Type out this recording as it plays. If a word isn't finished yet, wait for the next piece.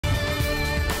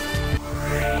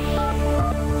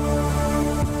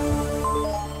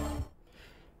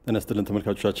ተነስተልን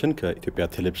ተመልካቾቻችን ከኢትዮጵያ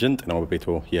ቴሌቪዥን ጤናው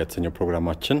በቤትዎ የተሰኘው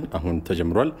ፕሮግራማችን አሁን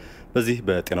ተጀምሯል። በዚህ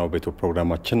በጤናው በቤትዎ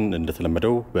ፕሮግራማችን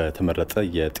እንደተለመደው በተመረጠ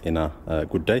የጤና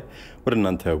ጉዳይ ወደ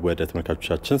እናንተ ወደ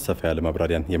ተመልካቾቻችን ሰፋ ያለ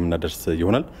ማብራሪያን የምናደርስ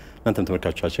ይሆናል። እናንተም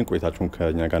ተመልካቾቻችን ቆይታችሁን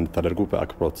ከኛ ጋር እንድታደርጉ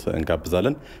በአክብሮት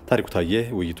እንጋብዛለን። ታሪኩ ታዬ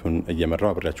ውይይቱን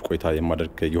እየመራው አብሬያችሁ ቆይታ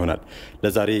የማደርግ ይሆናል።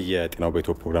 ለዛሬ የጤናው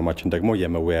በቤትዎ ፕሮግራማችን ደግሞ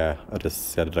የመወያ ርዕስ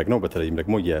ያደረግነው በተለይም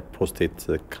ደግሞ የፕሮስቴት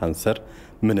ካንሰር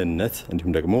ምንነት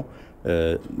እንዲሁም ደግሞ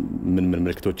ምን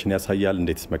ምልክቶችን ያሳያል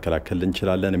እንዴትስ መከላከል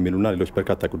እንችላለን የሚሉና ሌሎች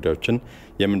በርካታ ጉዳዮችን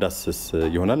የምንዳስስ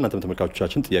ይሆናል። እናንተም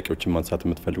ተመልካቾቻችን ጥያቄዎችን ማንሳት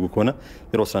የምትፈልጉ ከሆነ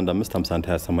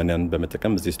 0115512080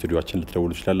 በመጠቀም እዚህ ስቱዲዮአችን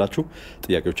ልትደውሉ ትችላላችሁ።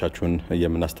 ጥያቄዎቻችሁን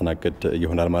የምናስተናግድ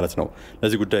ይሆናል ማለት ነው።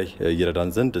 ለዚህ ጉዳይ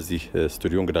ይረዳን ዘንድ እዚህ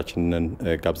ስቱዲዮ እንግዳችንን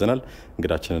ጋብዘናል።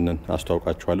 እንግዳችንን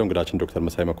አስተዋውቃችኋለሁ። እንግዳችን ዶክተር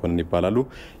መሳይ መኮንን ይባላሉ።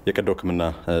 የቀዶ ሕክምና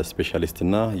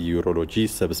ስፔሻሊስትና ዩሮሎጂ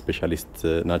ሰብ ስፔሻሊስት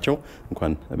ናቸው። እንኳን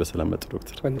በሰላም መጡ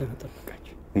ዶክተር።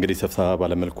 እንግዲህ ሰፋ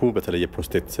ባለመልኩ በተለይ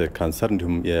የፕሮስቴት ካንሰር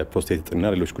እንዲሁም የፕሮስቴት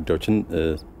እጢና ሌሎች ጉዳዮችን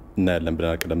እናያለን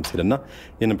ብለናል ቀደም ሲልና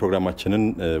ይህንን ፕሮግራማችንን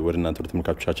ወደ እናንተ ወደ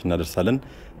ተመልካቾቻችን እናደርሳለን።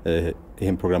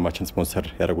 ይህን ፕሮግራማችን ስፖንሰር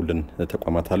ያደረጉልን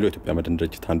ተቋማት አሉ። የኢትዮጵያ መድን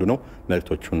ድርጅት አንዱ ነው።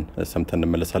 መልእክቶቹን ሰምተን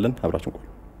እንመለሳለን። አብራችሁን ቆዩ።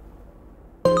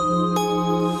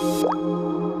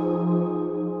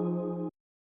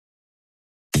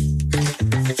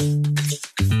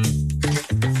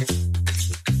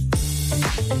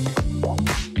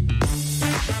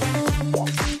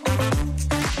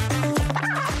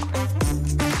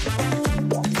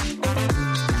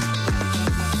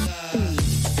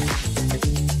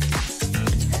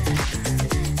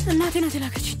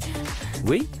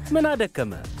 ምን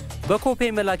አደከመ? በኮፔ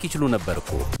መላክ ይችሉ ነበርኩ።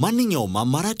 ማንኛውም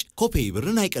አማራጭ ኮፔ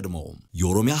ብርን አይቀድመውም።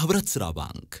 የኦሮሚያ ህብረት ስራ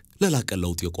ባንክ ለላቀ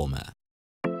ለውጥ የቆመ።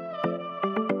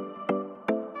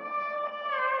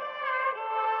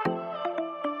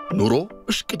 ኑሮ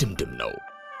እሽቅድምድም ነው።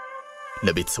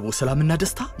 ለቤተሰቡ ሰላምና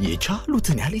ደስታ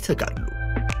የቻሉትን ያህል ይተጋሉ።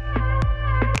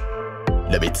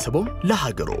 ለቤተሰቡም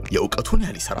ለሀገሮ የእውቀቱን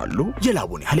ያህል ይሰራሉ፣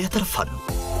 የላቡን ያህል ያተርፋሉ።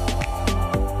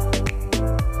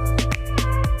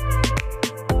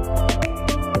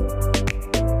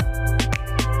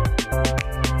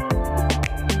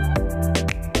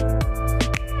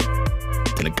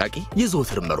 ጥንቃቄ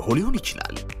የዘወትር መርሆ ሊሆን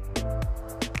ይችላል።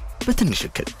 በትንሽ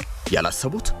እክል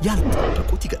ያላሰቡት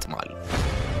ያልጠበቁት ይገጥማል።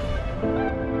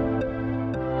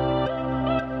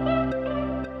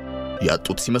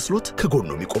 ያጡት ሲመስሎት ከጎኑ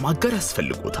የሚቆም አጋር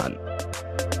ያስፈልጎታል።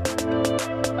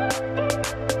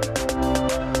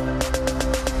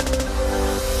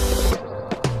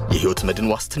 የህይወት መድን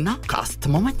ዋስትና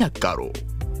ከአስተማማኝ አጋሮ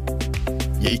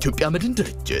የኢትዮጵያ መድን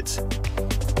ድርጅት።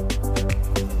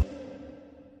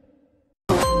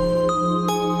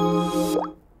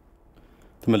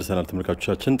 ተመልሰናል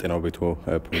ተመልካቾቻችን። ጤናው በቤትዎ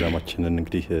ፕሮግራማችንን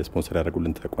እንግዲህ ስፖንሰር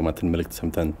ያደረጉልን ተቋማትን መልእክት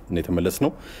ሰምተን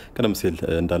የተመለስነው። ቀደም ሲል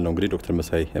እንዳልነው እንግዲህ ዶክተር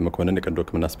መሳይ መኮንን የቀዶ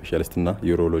ሕክምና ስፔሻሊስትና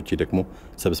ዩሮሎጂ ደግሞ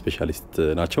ሰብ ስፔሻሊስት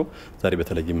ናቸው። ዛሬ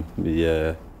በተለይም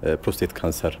የፕሮስቴት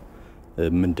ካንሰር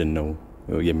ምንድነው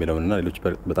የሚለውንና ሌሎች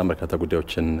በጣም በርካታ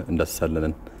ጉዳዮችን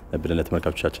እንዳስሳለን ብለን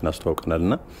ለተመልካቾቻችን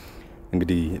አስተዋውቀናልና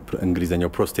እንግዲህ እንግሊዘኛው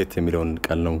ፕሮስቴት የሚለውን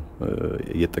ቃል ነው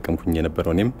እየተጠቀምኩኝ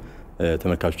የነበረው እኔም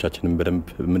ተመልካቾቻችንን በደንብ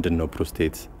ምንድነው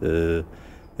ፕሮስቴት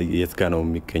የት ጋር ነው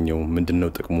የሚገኘው ምንድነው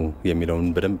ጥቅሙ የሚለውን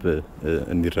በደንብ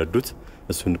እንዲረዱት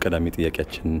እሱን ቀዳሚ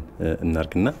ጥያቄያችን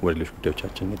እናርግና ወደ ሌሎች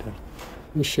ጉዳዮቻችን እንሄዳለን።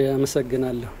 እሺ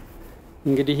አመሰግናለሁ።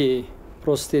 እንግዲህ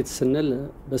ፕሮስቴት ስንል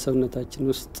በሰውነታችን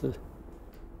ውስጥ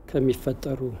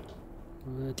ከሚፈጠሩ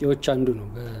እጢዎች አንዱ ነው።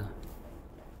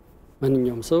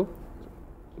 በማንኛውም ሰው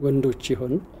ወንዶች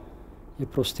ይሆን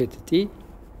የፕሮስቴት እጢ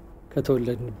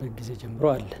ከተወለድንበት ጊዜ ጀምሮ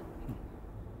አለ።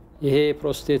 ይሄ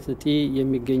ፕሮስቴት እጢ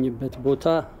የሚገኝበት ቦታ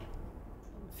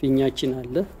ፊኛችን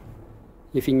አለ፣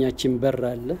 የፊኛችን በር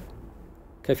አለ።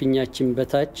 ከፊኛችን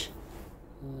በታች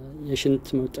የሽንት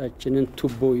መውጫችንን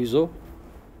ቱቦ ይዞ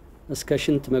እስከ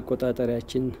ሽንት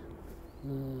መቆጣጠሪያችን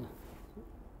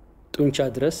ጡንቻ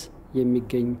ድረስ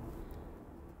የሚገኝ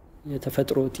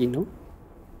የተፈጥሮ እጢ ነው።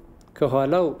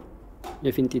 ከኋላው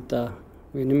የፊንጢጣ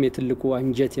ወይንም የትልቁ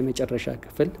አንጀት የመጨረሻ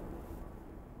ክፍል፣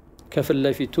 ከፊት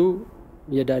ለፊቱ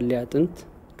የዳሌ አጥንት፣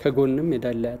 ከጎንም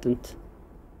የዳሌ አጥንት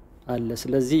አለ።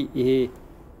 ስለዚህ ይሄ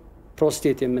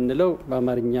ፕሮስቴት የምንለው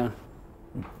በአማርኛ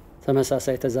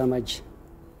ተመሳሳይ ተዛማጅ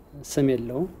ስም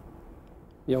የለውም።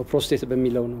 ያው ፕሮስቴት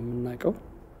በሚለው ነው የምናውቀው።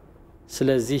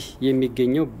 ስለዚህ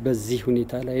የሚገኘው በዚህ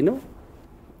ሁኔታ ላይ ነው።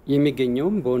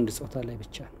 የሚገኘውም በወንድ ጾታ ላይ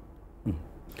ብቻ ነው።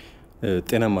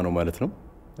 ጤናማ ነው ማለት ነው።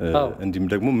 እንዲም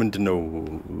ደግሞ ምንድነው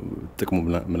ጥቅሙ?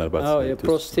 ምናልባት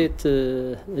የፕሮስቴት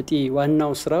እጢ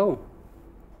ዋናው ስራው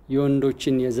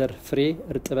የወንዶችን የዘር ፍሬ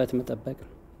እርጥበት መጠበቅ ነው።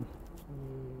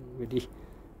 እንግዲህ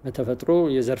በተፈጥሮ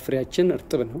የዘር ፍሬያችን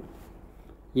እርጥብ ነው።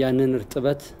 ያንን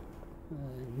እርጥበት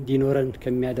እንዲኖረን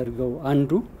ከሚያደርገው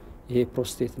አንዱ ይሄ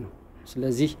ፕሮስቴት ነው።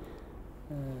 ስለዚህ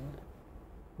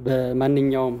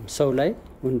በማንኛውም ሰው ላይ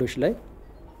ወንዶች ላይ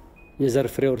የዘር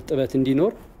ፍሬው እርጥበት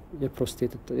እንዲኖር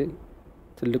የፕሮስቴት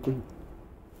ትልቁን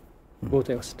ቦታ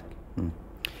ይወስዳል።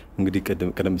 እንግዲህ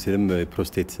ቀደም ሲልም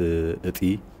ፕሮስቴት እጢ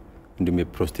እንዲሁም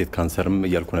የፕሮስቴት ካንሰርም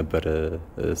እያልኩ ነበር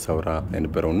ሳውራ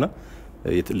የነበረውና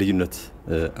ልዩነት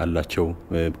አላቸው።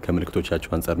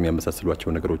 ከምልክቶቻቸው አንፃር የሚያመሳስሏቸው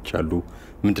ነገሮች አሉ።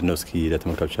 ምንድነው? እስኪ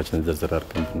ለተመልካቾቻችን ዘርዘር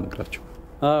አድርገን ብንነግራቸው።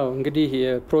 እንግዲህ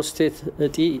የፕሮስቴት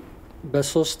እጢ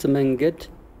በሶስት መንገድ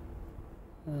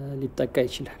ሊጠቃ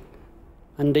ይችላል።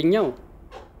 አንደኛው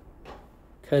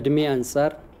ከእድሜ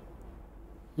አንፃር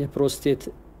የፕሮስቴት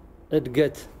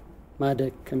እድገት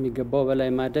ማደግ ከሚገባው በላይ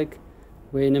ማደግ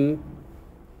ወይንም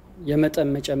የመጠን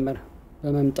መጨመር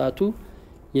በመምጣቱ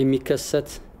የሚከሰት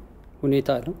ሁኔታ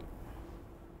ነው።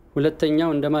 ሁለተኛው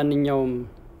እንደማንኛውም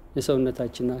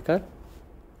የሰውነታችን አካል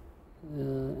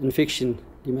ኢንፌክሽን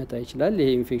ሊመጣ ይችላል። ይሄ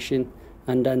ኢንፌክሽን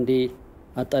አንዳንዴ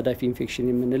አጣዳፊ ኢንፌክሽን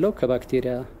የምንለው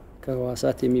ከባክቴሪያ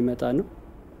ከህዋሳት የሚመጣ ነው።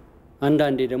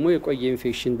 አንዳንዴ ደግሞ የቆየ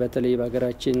ኢንፌክሽን በተለይ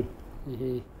በሀገራችን ይሄ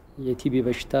የቲቢ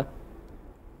በሽታ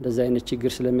እንደዛ አይነት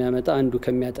ችግር ስለሚያመጣ አንዱ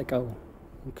ከሚያጠቃው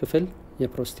ክፍል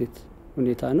የፕሮስቴት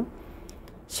ሁኔታ ነው።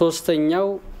 ሶስተኛው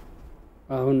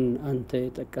አሁን አንተ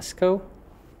የጠቀስከው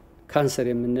ካንሰር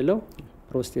የምንለው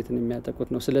ፕሮስቴትን የሚያጠቁት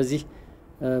ነው። ስለዚህ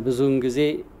ብዙውን ጊዜ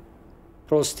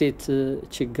ፕሮስቴት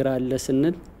ችግር አለ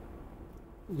ስንል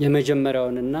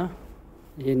የመጀመሪያውንና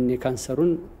ይህን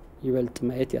የካንሰሩን ይበልጥ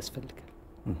ማየት ያስፈልጋል።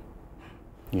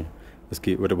 እስኪ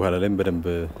ወደ በኋላ ላይም በደንብ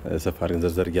ሰፋ አድርገን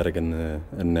ዘርዘር እያደረግን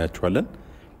እናያቸዋለን።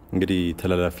 እንግዲህ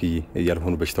ተላላፊ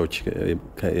ያልሆኑ በሽታዎች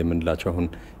የምንላቸው አሁን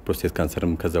ፕሮስቴት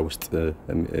ካንሰርም ከዛ ውስጥ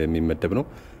የሚመደብ ነው።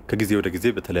 ከጊዜ ወደ ጊዜ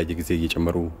በተለያየ ጊዜ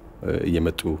እየጨመሩ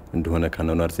እየመጡ እንደሆነ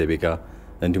ከአኗኗር ዘይቤ ጋር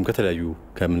እንዲሁም ከተለያዩ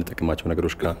ከምንጠቀማቸው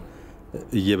ነገሮች ጋር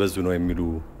እየበዙ ነው የሚሉ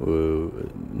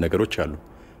ነገሮች አሉ።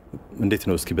 እንዴት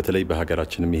ነው? እስኪ በተለይ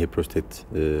በሀገራችንም ይሄ ፕሮስቴት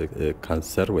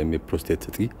ካንሰር ወይም የፕሮስቴት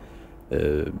እጢ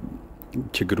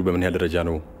ችግሩ በምን ያህል ደረጃ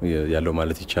ነው ያለው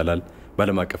ማለት ይቻላል?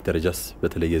 በዓለም አቀፍ ደረጃስ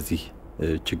በተለይ የዚህ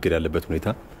ችግር ያለበት ሁኔታ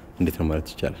እንዴት ነው ማለት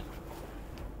ይቻላል?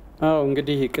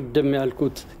 እንግዲህ ቅድም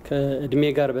ያልኩት ከእድሜ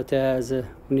ጋር በተያያዘ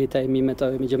ሁኔታ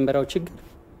የሚመጣው የመጀመሪያው ችግር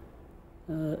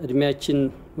እድሜያችን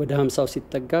ወደ 50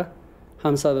 ሲጠጋ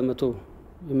 50%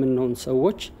 የምንሆን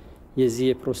ሰዎች የዚህ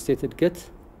የፕሮስቴት እድገት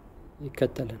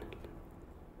ይከተለናል።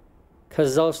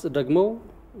 ከዛ ውስጥ ደግሞ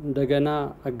እንደገና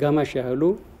አጋማሽ ያህሉ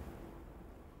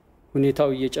ሁኔታው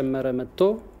እየጨመረ መጥቶ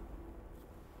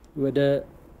ወደ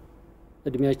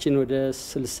እድሜያችን ወደ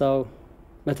 60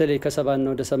 በተለይ ከ70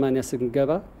 ወደ 80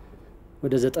 ስንገባ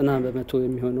ወደ 90%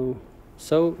 የሚሆነው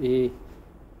ሰው ይሄ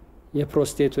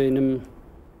የፕሮስቴት ወይንም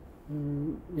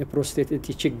የፕሮስቴት እጢ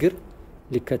ችግር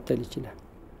ሊከተል ይችላል።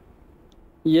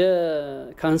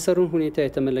 የካንሰሩን ሁኔታ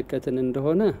የተመለከትን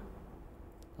እንደሆነ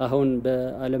አሁን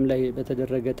በዓለም ላይ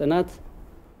በተደረገ ጥናት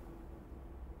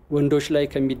ወንዶች ላይ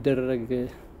ከሚደረግ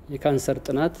የካንሰር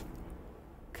ጥናት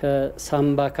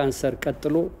ከሳምባ ካንሰር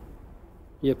ቀጥሎ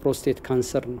የፕሮስቴት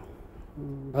ካንሰር ነው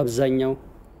በአብዛኛው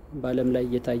በዓለም ላይ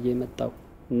እየታየ የመጣው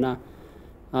እና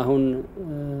አሁን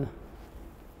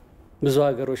ብዙ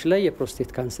ሀገሮች ላይ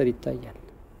የፕሮስቴት ካንሰር ይታያል።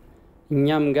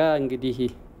 እኛም ጋር እንግዲህ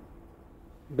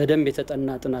በደንብ የተጠና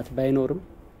ጥናት ባይኖርም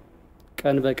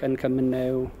ቀን በቀን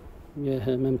ከምናየው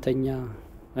የህመምተኛ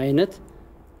አይነት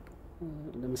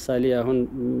ለምሳሌ አሁን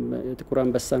የጥቁር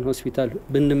አንበሳን ሆስፒታል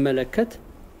ብንመለከት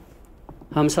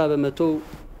 50%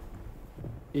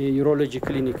 የዩሮሎጂ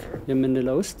ክሊኒክ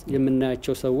የምንለው ውስጥ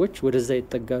የምናያቸው ሰዎች ወደዛ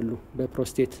ይጠጋሉ።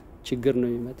 በፕሮስቴት ችግር ነው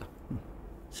የሚመጣው።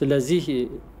 ስለዚህ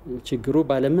ችግሩ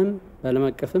በዓለምም በዓለም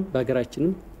አቀፍም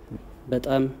በሀገራችንም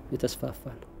በጣም የተስፋፋ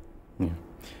ነው።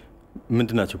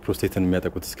 ምንድናቸው ፕሮስቴትን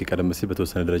የሚያጠቁት? እስኪ ቀደም ሲል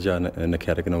በተወሰነ ደረጃ ነክ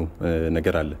ያደረግነው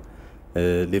ነገር አለ።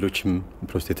 ሌሎችም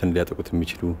ፕሮስቴትን ሊያጠቁት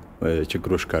የሚችሉ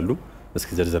ችግሮች ካሉ እስኪ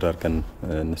ዘርዘር አድርገን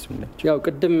እነሱ እናያቸው። ያው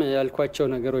ቅድም ያልኳቸው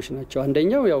ነገሮች ናቸው።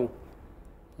 አንደኛው ያው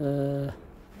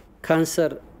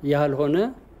ካንሰር ያልሆነ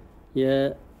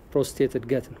የፕሮስቴት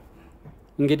እድገት ነው።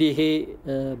 እንግዲህ ይሄ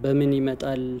በምን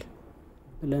ይመጣል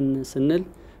ብለን ስንል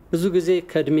ብዙ ጊዜ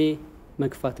ከእድሜ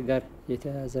መግፋት ጋር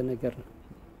የተያያዘ ነገር ነው።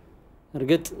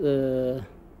 እርግጥ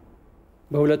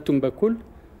በሁለቱም በኩል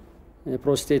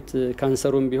ፕሮስቴት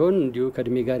ካንሰሩም ቢሆን እንዲሁ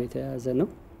ከእድሜ ጋር የተያያዘ ነው።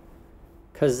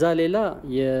 ከዛ ሌላ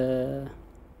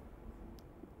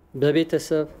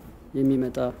በቤተሰብ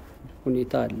የሚመጣ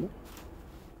ሁኔታ አለ።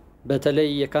 በተለይ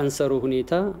የካንሰሩ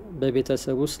ሁኔታ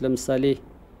በቤተሰብ ውስጥ ለምሳሌ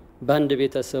በአንድ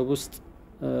ቤተሰብ ውስጥ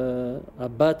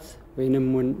አባት ወይንም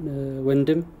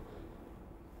ወንድም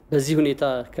በዚህ ሁኔታ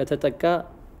ከተጠቃ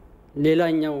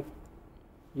ሌላኛው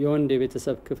የወንድ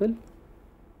የቤተሰብ ክፍል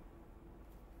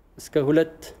እስከ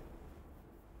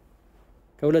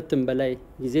ከሁለትም በላይ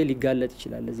ጊዜ ሊጋለጥ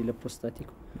ይችላል ለዚህ ለፕሮስታቲክ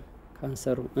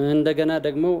ካንሰሩ እንደገና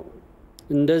ደግሞ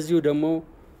እንደዚሁ ደግሞ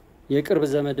የቅርብ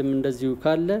ዘመድም እንደዚሁ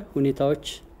ካለ ሁኔታዎች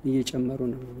እየጨመሩ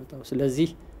ነው የሚመጣው ስለዚህ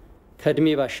ከእድሜ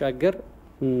ባሻገር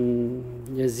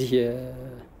የዚህ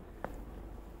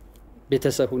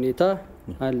የቤተሰብ ሁኔታ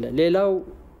አለ ሌላው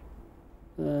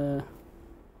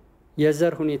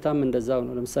የዘር ሁኔታም እንደዛው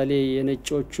ነው ለምሳሌ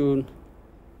የነጮቹን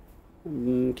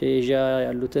ከኤዥያ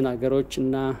ያሉትን ሀገሮች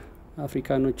እና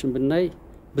አፍሪካኖችን ብናይ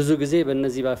ብዙ ጊዜ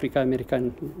በእነዚህ በአፍሪካ አሜሪካን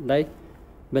ላይ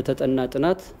በተጠና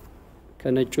ጥናት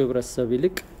ከነጩ ህብረተሰብ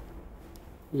ይልቅ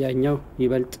ያኛው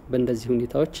ይበልጥ በእንደዚህ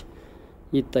ሁኔታዎች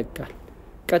ይጠቃል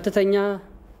ቀጥተኛ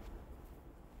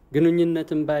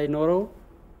ግንኙነትን ባይኖረው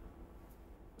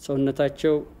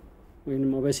ሰውነታቸው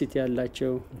ወይንም ኦቤሲቲ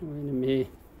ያላቸው ወይንም ይሄ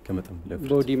ከመጠን ለፍት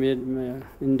ቦዲ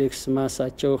ኢንዴክስ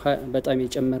ማሳቸው በጣም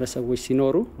የጨመረ ሰዎች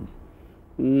ሲኖሩ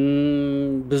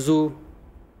ብዙ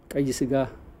ቀይ ስጋ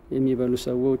የሚበሉ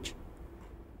ሰዎች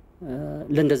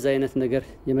ለእንደዛ አይነት ነገር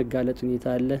የመጋለጥ ሁኔታ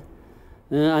አለ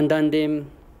አንዳንዴም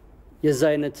የዛ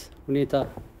አይነት ሁኔታ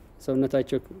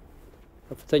ሰውነታቸው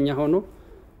ከፍተኛ ሆኖ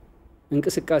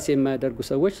እንቅስቃሴ የማያደርጉ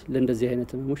ሰዎች ለእንደዚህ አይነት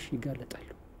ህመሞች ይጋለጣሉ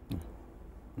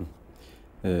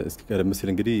እስኪ ቀደም ሲል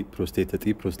እንግዲህ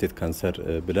ፕሮስቴት ካንሰር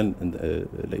ብለን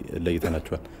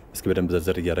ለይተናቸዋል እስኪ በደንብ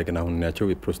ዘርዘር እያደረግን አሁን እናያቸው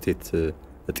የፕሮስቴት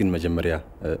እጢን መጀመሪያ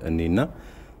እኔና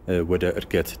ወደ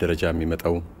እርገት ደረጃ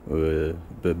የሚመጣው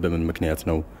በምን ምክንያት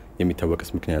ነው የሚታወቅስ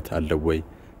ምክንያት አለ ወይ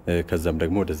ከዛም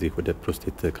ደግሞ ወደዚህ ወደ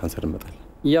ፕሮስቴት ካንሰር እንመጣለን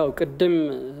ያው ቅድም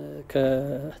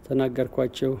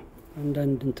ከተናገርኳቸው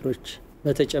አንዳንድ እንትሮች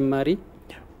በተጨማሪ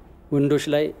ወንዶች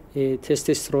ላይ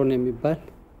ቴስቶስትሮን የሚባል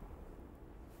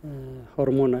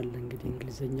ሆርሞን አለ እንግዲህ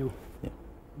እንግሊዘኛው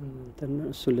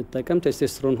እሱ ልጠቀም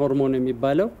ቴስቶስትሮን ሆርሞን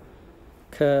የሚባለው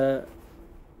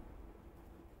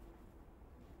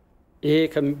ይሄ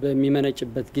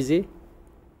በሚመነጭበት ጊዜ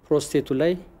ፕሮስቴቱ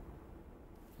ላይ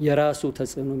የራሱ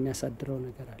ተጽዕኖ የሚያሳድረው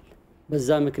ነገር አለ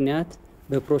በዛ ምክንያት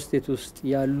በፕሮስቴት ውስጥ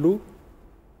ያሉ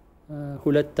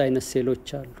ሁለት አይነት ሴሎች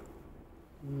አሉ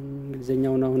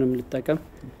እንግሊዘኛውን አሁንም ልጠቀም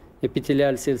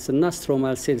ኤፒቴሊያል ሴልስ እና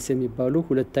ስትሮማል ሴልስ የሚባሉ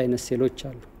ሁለት አይነት ሴሎች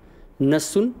አሉ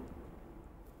እነሱን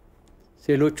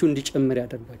ሴሎቹ እንዲጨምር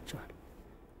ያደርጋቸዋል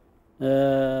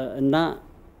እና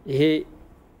ይሄ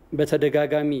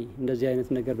በተደጋጋሚ እንደዚህ አይነት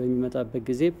ነገር በሚመጣበት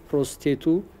ጊዜ ፕሮስቴቱ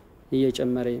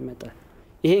እየጨመረ ይመጣል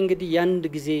ይሄ እንግዲህ ያንድ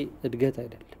ጊዜ እድገት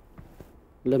አይደለም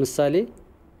ለምሳሌ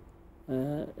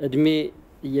እድሜ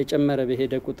እየጨመረ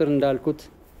በሄደ ቁጥር እንዳልኩት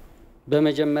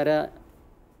በመጀመሪያ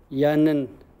ያንን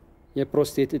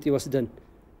የፕሮስቴት እጢ ወስደን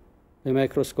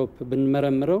በማይክሮስኮፕ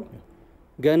ብንመረምረው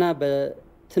ገና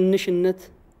በትንሽነት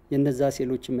የነዛ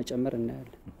ሴሎችን መጨመር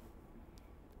እናያለን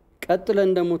ቀጥለን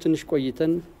ደግሞ ትንሽ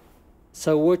ቆይተን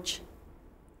ሰዎች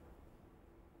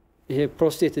ይሄ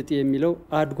ፕሮስቴት እጢ የሚለው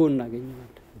አድጎ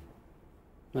እናገኘዋለን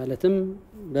ማለትም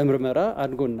በምርመራ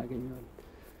አድጎ እናገኘዋለን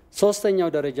ሶስተኛው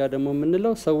ደረጃ ደግሞ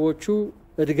የምንለው ሰዎቹ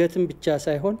እድገትን ብቻ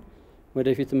ሳይሆን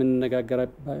ወደፊት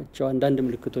የምንነጋገራቸው አንዳንድ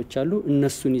ምልክቶች አሉ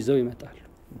እነሱን ይዘው ይመጣሉ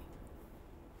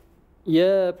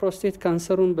የፕሮስቴት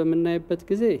ካንሰሩን በምናይበት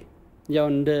ጊዜ ያው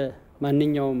እንደ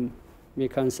ማንኛውም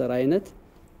የካንሰር አይነት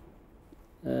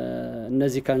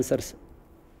እነዚህ ካንሰር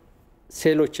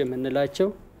ሴሎች የምንላቸው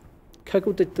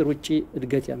ከቁጥጥር ውጪ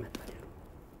እድገት ያመጣሉ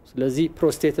ስለዚህ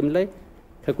ፕሮስቴትም ላይ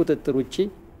ከቁጥጥር ውጪ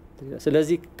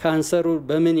ስለዚህ ካንሰሩ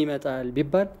በምን ይመጣል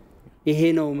ቢባል ይሄ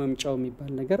ነው መምጫው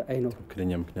የሚባል ነገር አይኖርም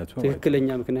ትክክለኛ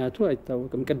ምክንያቱ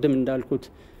አይታወቅም ቅድም እንዳልኩት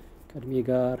ከእድሜ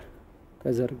ጋር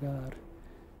ከዘር ጋር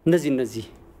እነዚህ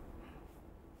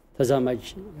ተዛማጅ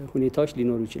ሁኔታዎች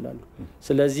ሊኖሩ ይችላሉ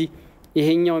ስለዚህ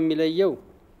ይሄኛው የሚለየው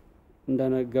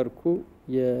እንደነገርኩ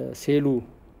የሴሉ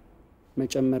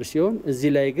መጨመር ሲሆን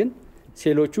እዚህ ላይ ግን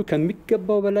ሴሎቹ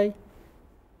ከሚገባው በላይ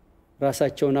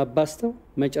ራሳቸውን አባስተው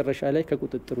መጨረሻ ላይ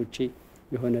ከቁጥጥር ውጪ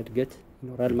የሆነ እድገት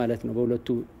ይኖራል ማለት ነው በሁለቱ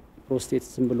ፕሮስቴት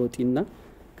ዝም ብሎ እጢና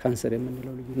ካንሰር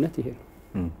የምንለው ልዩነት ይሄ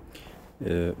ነው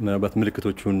ምናልባት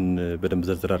ምልክቶቹን በደንብ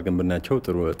ዘርዘር አድርገን ብናያቸው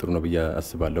ጥሩ ነው ብዬ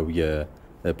አስባለሁ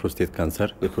የፕሮስቴት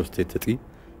ካንሰር የፕሮስቴት እጢ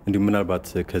እንዲሁም ምናልባት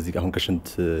ከዚህ አሁን ከሽንት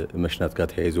መሽናት ጋር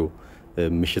ተያይዞ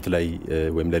ምሽት ላይ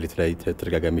ወይም ሌሊት ላይ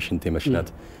ተደጋጋሚ ሽንት የመሽናት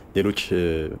ሌሎች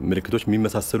ምልክቶች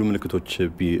የሚመሳሰሉ ምልክቶች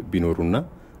ቢኖሩና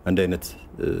አንድ አይነት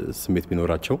ስሜት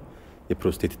ቢኖራቸው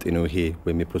የፕሮስቴት እጢ ነው ይሄ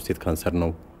ወይም የፕሮስቴት ካንሰር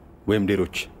ነው ወይም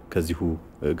ሌሎች ከዚሁ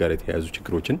ጋር የተያያዙ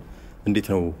ችግሮችን እንዴት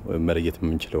ነው መለየት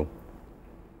የምንችለው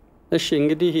እሺ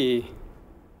እንግዲህ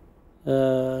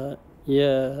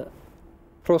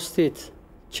የፕሮስቴት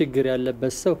ችግር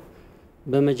ያለበት ሰው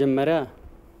በመጀመሪያ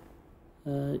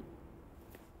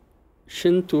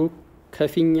ሽንቱ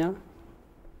ከፊኛ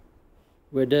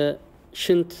ወደ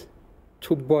ሽንት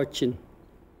ቱቦችን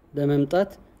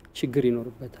ለመምጣት ችግር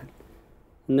ይኖርበታል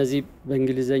እነዚህ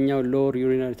በእንግሊዘኛው lower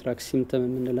urinary tract symptom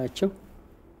የምንላቸው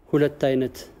ሁለት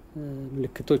አይነት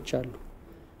ምልክቶች አሉ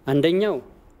አንደኛው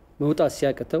መውጣት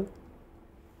ሲያቅተው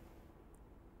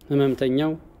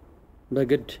ህመምተኛው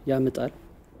በግድ ያመጣል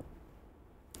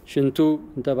ሽንቱ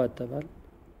እንተባተባል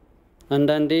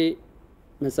አንዳንዴ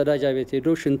መጸዳጃ ቤት ሄዶ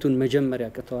ሽንቱን መጀመር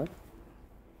ያቅተዋል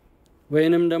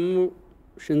ወይንም ደግሞ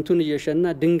ሽንቱን እየሸና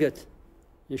ድንገት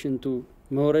የሽንቱ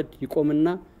መውረድ ይቆምና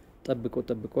ጠብቆ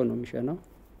ነው የሚሸናው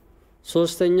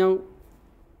ሶስተኛው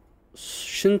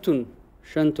ሽንቱን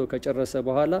ሸንቶ ከጨረሰ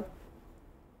በኋላ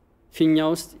ፊኛ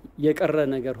ውስጥ የቀረ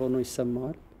ነገር ሆኖ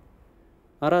ይሰማዋል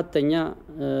አራተኛ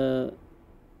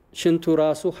ሽንቱ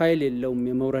ራሱ ኃይል የለውም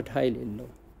የመውረድ ኃይል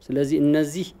የለውም ስለዚህ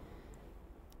እነዚህ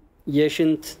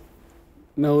የሽንት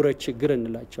መውረድ ችግር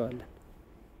እንላቸዋለን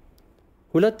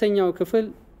ሁለተኛው ክፍል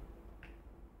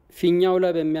ፊኛው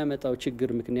ላይ በሚያመጣው ችግር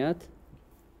ምክንያት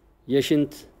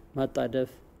የሽንት ማጣደፍ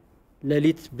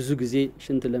ለሊት ብዙ ጊዜ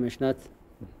ሽንት ለመሽናት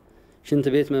ሽንት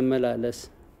ቤት መመላለስ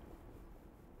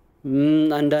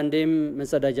አንዳንዴም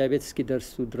መጸዳጃ ቤት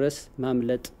እስኪደርሱ ድረስ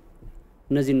ማምለጥ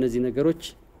እነዚህ ነገሮች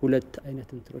ሁለት አይነት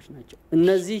እንትሮች ናቸው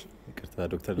እነዚህ ይቅርታ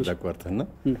ዶክተር ላቋርጥህና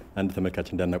አንድ ተመልካች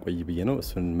እንዳናቆይ ብዬ ነው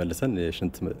እሱን መልሰን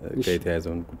የሽንት ጋር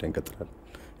የተያያዘውን ጉዳይ እንቀጥላለን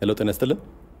ሄሎ ጤና ይስጥልን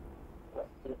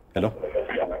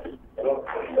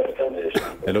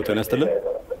ሄሎ ጤና ይስጥልን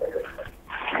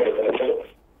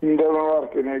እንደምን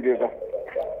ዋልክ ነው ጌታ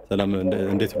ሰላም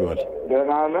እንዴት ብለዋል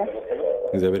ደህና ነህ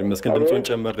እግዚአብሔር ይመስገን ድምጹን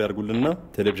ጨመር ያርጉልና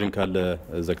ቴሌቪዥን ካለ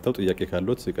ዘግተው ጥያቄ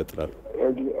ካሉት ይቀጥላሉ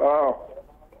አዎ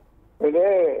እኔ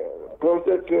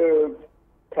ፕሮስቴት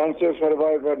ካንሰር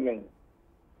ሰርቫይቨር ነኝ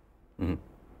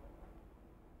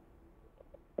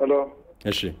ሄሎ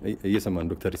እሺ እየሰማን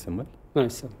ዶክተር ይሰማል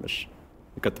እሺ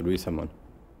ይቀጥሉ ይሰማን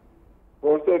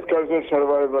ፕሮስቴት ካንሰር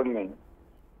ሰርቫይቨር ነኝ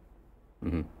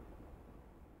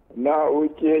እና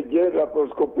ውጪ ሄጄ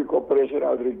ላፕሮስኮፒክ ኦፕሬሽን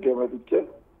አድርጌ መጥቼ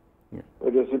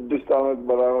ወደ 6 ዓመት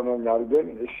በላይ ሆኖኛል ግን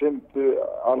ሽንት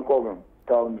አልቆምም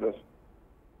እስካሁን ድረስ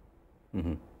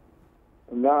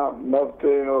እና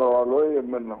መፍትሄ ይኖረዋል ወይ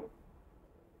የምን ነው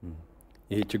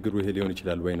ይሄ ችግሩ ይሄ ሊሆን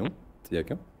ይችላል ወይ ነው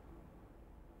ጥያቄው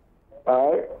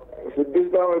አይ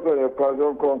 6 ዓመት ነው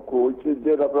ካዞን ኮንኩ ውጪ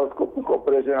ሄጄ ላፕሮስኮፒክ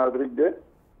ኦፕሬሽን አድርጌ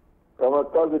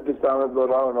ከመጣ 6 ዓመት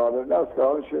በላይ ሆኗልና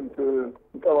እስካሁን ሽንት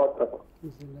እንጠባጠፋ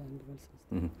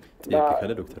ጥያቄ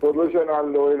ካለ ዶክተር ሶሉሽን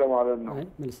አለ ወይ ለማለት ነው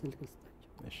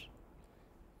እሺ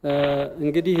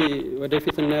እንግዲህ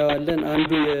ወደፊት እናየዋለን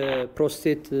አንዱ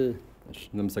የፕሮስቴት እሺ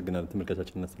እንመሰግናለን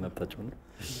ተመልካቾችን እናስተናብታቸው ነው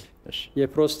እሺ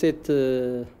የፕሮስቴት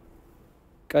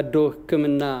ቀዶ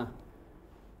ህክምና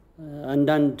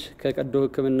አንዳንድ ከቀዶ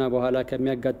ህክምና በኋላ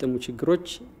ከሚያጋጥሙ ችግሮች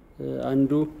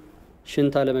አንዱ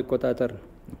ሽንት አለመቆጣጠር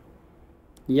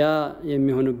ያ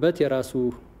የሚሆንበት የራሱ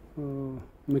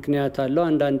ምክንያት አለው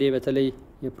አንዳንዴ በተለይ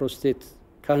የፕሮስቴት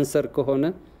ካንሰር ከሆነ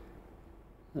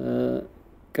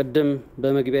ቀደም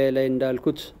በመግቢያ ላይ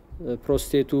እንዳልኩት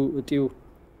ፕሮስቴቱ እጢው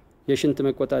የሽንት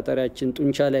መቆጣጠሪያችን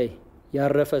ጡንቻ ላይ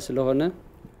ያረፈ ስለሆነ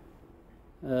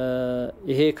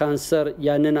ይሄ ካንሰር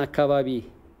ያንን አካባቢ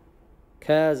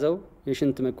ከያዘው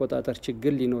የሽንት መቆጣጠር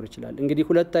ችግር ሊኖር ይችላል እንግዲህ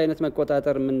ሁለት አይነት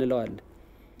መቆጣጠር የምንለው አለ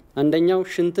አንደኛው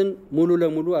ሽንትን ሙሉ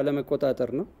ለሙሉ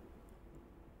አለመቆጣጠር ነው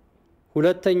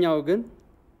ሁለተኛው ግን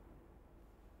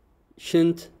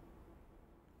ሽንት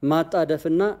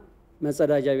ማጣደፍና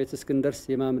መጸዳጃ ቤት እስክንደርስ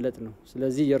የማምለጥ ነው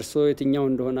ስለዚህ የርሶ የትኛው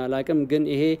እንደሆነ አላቅም ግን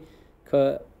ይሄ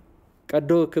ከቀዶ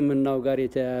ህክምናው ጋር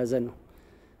የተያያዘ ነው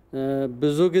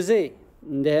ብዙ ጊዜ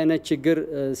እንዲህ አይነት ችግር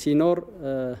ሲኖር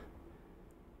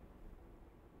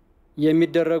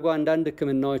የሚደረጉ አንዳንድ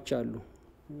ህክምናዎች አሉ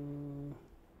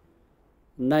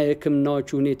እና የህክምናዎቹ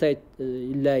ሁኔታ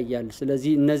ይለያያል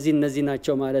ስለዚህ እነዚህ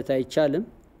ናቸው ማለት አይቻልም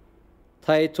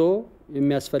ታይቶ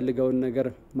የሚያስፈልገውን ነገር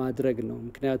ማድረግ ነው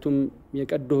ምክንያቱም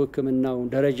የቀዶ ህክምናው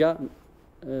ደረጃ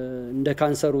እንደ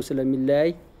ካንሰሩ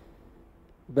ስለሚለያይ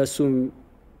በሱ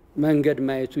መንገድ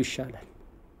ማየቱ ይሻላል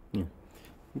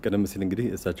ቀደም ሲል እንግዲህ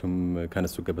እሳቸውም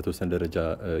ካነሱ ጋር በተወሰነ ደረጃ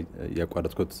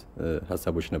ያቋረጥኩት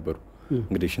ሐሳቦች ነበሩ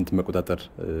እንግዲህ ሽንት መቆጣጠር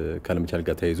ካለመቻል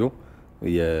ጋር ተያይዞ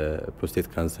የፕሮስቴት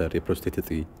ካንሰር የፕሮስቴት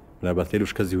እጢ ምናልባት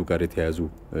ሌሎች ከዚሁ ጋር የተያያዙ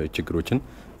ችግሮችን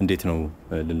እንዴት ነው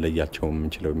ልንለያቸው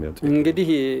የምንችለው የሚለው እንግዲህ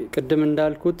ቅድም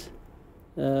እንዳልኩት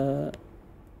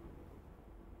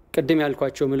ቅድም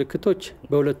ያልኳቸው ምልክቶች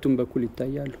በሁለቱም በኩል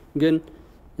ይታያሉ ግን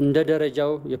እንደ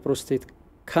ደረጃው የፕሮስቴት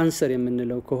ካንሰር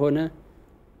የምንለው ከሆነ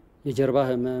የጀርባ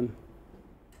ህመም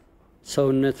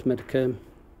ሰውነት መድከም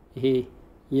ይሄ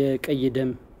የቀይ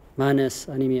ደም ማነስ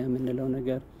አኒሚያ የምንለው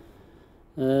ነገር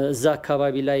እዛ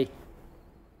አካባቢ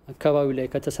ላይ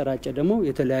ከተሰራጨ ደግሞ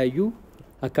የተለያዩ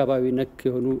አካባቢ ነክ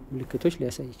የሆኑ ምልክቶች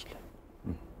ሊያሳይ ይችላል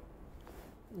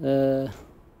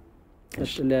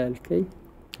ቀጥለ ያልከኝ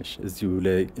እሺ እዚሁ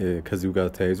ላይ ከዚሁ ጋር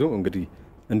ተያይዞ እንግዲህ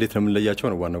እንዴት ነው የምንለያቸው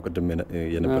ነው ዋናው ቅድም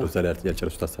የነበረው ዛሬ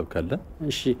ያልጨረሱት ሐሳብ ካለ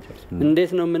እሺ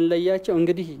እንዴት ነው የምንለያቸው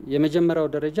እንግዲህ የመጀመሪያው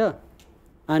ደረጃ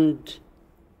አንድ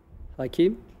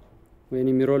ሐኪም ወይም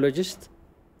ኒውሮሎጂስት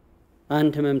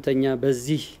አንድ ህመምተኛ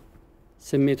በዚህ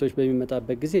ስሜቶች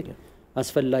በሚመጣበት ጊዜ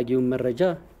አስፈላጊውን መረጃ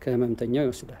ከህመምተኛው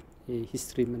ይወስዳል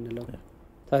ሂስትሪ የምንለው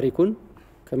ታሪኩን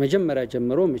ከመጀመሪያ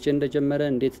ጀምሮ መቼ እንደጀመረ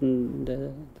እንዴት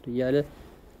እንደያለ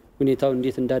ሁኔታው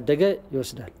እንዴት እንዳደገ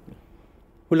ይወስዳል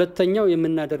ሁለተኛው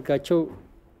የምናደርጋቸው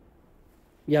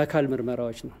የአካል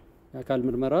ምርመራዎች ነው የአካል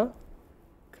ምርመራ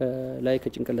ከላይ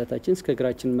ከጭንቅላታችን እስከ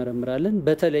እግራችን መረምራለን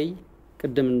በተለይ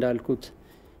ቅድም እንዳልኩት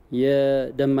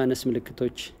የደም ማነስ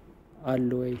ምልክቶች አሉ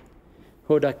ወይ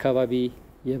ሆድ አካባቢ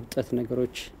የብጠት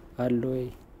ነገሮች አሉ ወይ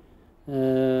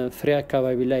ፍሬ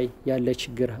አካባቢ ላይ ያለ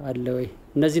ችግር አለ ወይ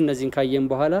እነዚህን ካየን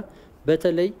በኋላ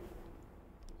በተለይ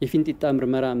የፊንጢጣ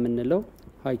ምርመራ የምንለው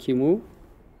ሐኪሙ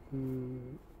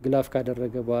ግላፍ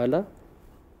ካደረገ በኋላ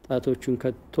ጣቶቹን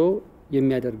ከቶ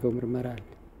የሚያደርገው ምርመራ አለ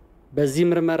በዚህ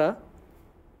ምርመራ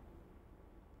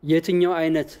የትኛው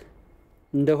አይነት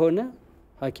እንደሆነ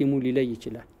ሐኪሙ ሊለይ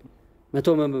ይችላል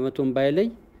 100% ባይለይ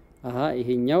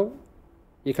ይሄኛው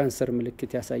የካንሰር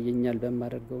ምልክት ያሳየኛል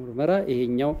በማደርገው ምርመራ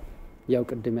ይሄኛው ያው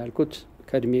ቅድም ያልኩት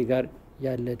ከእድሜ ጋር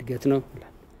ያለ እድገት ነው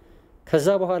ይላል ከዛ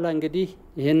በኋላ እንግዲህ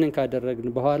ይሄንን ካደረግን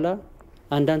በኋላ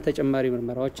አንዳንድ ተጨማሪ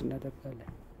ምርመራዎች እናደርጋለን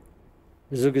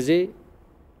ብዙ ጊዜ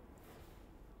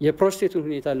የፕሮስቴቱን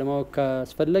ሁኔታ ለማወቅ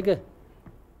ካስፈለገ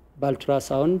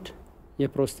በአልትራሳውንድ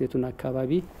የፕሮስቴቱን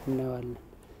አካባቢ እናየዋለን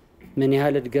ምን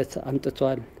ያህል እድገት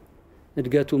አምጥቷል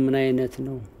እድገቱ ምን አይነት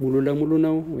ነው ሙሉ ለሙሉ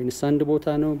ነው ወይስ አንድ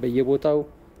ቦታ ነው በየቦታው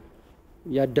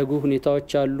ያደጉ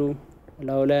ሁኔታዎች አሉ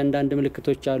ላው ላይ አንዳንድ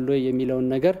ምልክቶች አሉ የሚለውን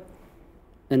ነገር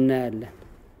እናያለን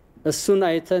እሱን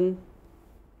አይተን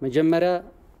መጀመሪያ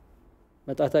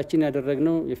በጣታችን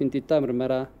ያደረግነው የፊንጢጣ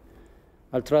ምርመራ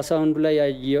አልትራሳውንድ ላይ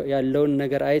ያለውን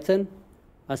ነገር አይተን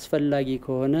አስፈላጊ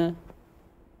ከሆነ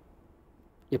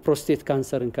የፕሮስቴት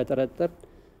ካንሰርን ከተጠረጠር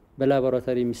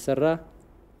በላቦራቶሪ የሚሰራ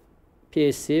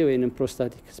PSA ወይንም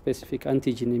ፕሮስታቲክ ስፔሲፊክ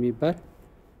አንቲጂን የሚባል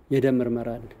የደም ምርመራ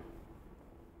አለ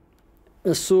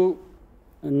እሱ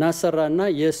እናሰራና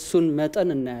የሱን መጠን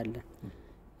እናያለን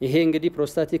ይሄ እንግዲህ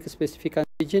ፕሮስታቲክ ስፔሲፊክ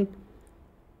አንቲጂን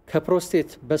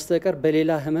ከፕሮስቴት በስተቀር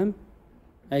በሌላ ህመም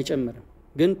አይጨምርም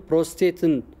ግን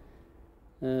ፕሮስቴትን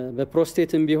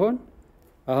በፕሮስቴትም ቢሆን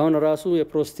አሁን ራሱ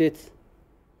የፕሮስቴት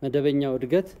መደበኛው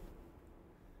እድገት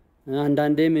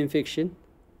አንዳንዴም ኢንፌክሽን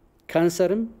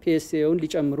ካንሰርም PSAውን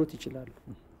ሊጨምሩት ይችላሉ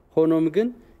ሆኖም ግን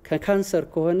ከካንሰር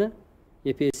ከሆነ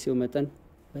የPSAው መጠን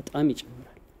በጣም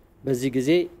ይጨምራል በዚህ ጊዜ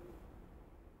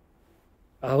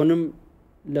አሁንም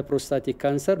ለፕሮስታቲክ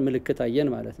ካንሰር ምልክት አየን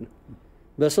ማለት ነው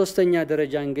በሶስተኛ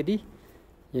ደረጃ እንግዲህ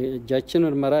የእጃችን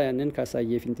ምርመራ ያንን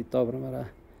ካሳየ ፊንጢጣው ምርመራ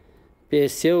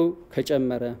PSAው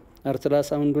ከጨመረ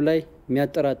አልትራሳውንዱ ላይ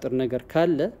የሚያጠራጥር ነገር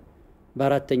ካለ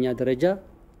በአራተኛ ደረጃ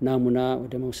ናሙና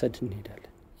ወደ መውሰድ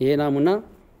እንሄዳለን ይሄ ናሙና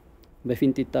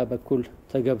በፊንጢጣ በኩል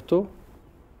ተገብቶ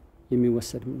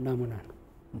የሚወሰድ ናሙና ነው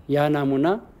ያ ናሙና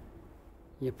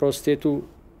የፕሮስቴቱ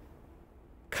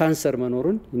ካንሰር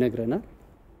መኖሩን ይነግረናል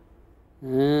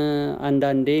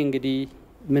አንዳንዴ እንግዲህ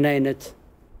ምን አይነት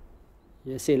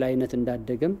የሴል አይነት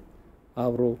እንዳደገም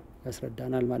አብሮ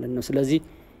ያስረዳናል ማለት ነው ስለዚህ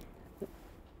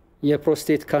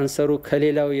የፕሮስቴት ካንሰሩ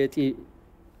ከሌላው የጢ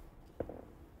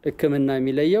ህክምና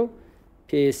የሚለየው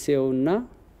PSAውና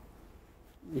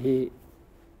ይሄ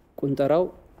ቁንጠራው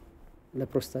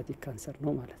ለፕሮስታቲክ ካንሰር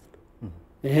ነው ማለት ነው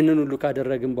ይሄንን ሁሉ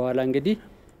ካደረግን በኋላ እንግዲህ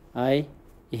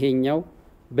ይሄኛው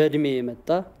በእድሜ የመጣ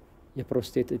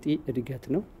የፕሮስቴት እጢ እድገት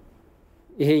ነው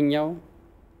ይሄኛው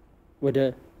ወደ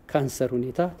ካንሰር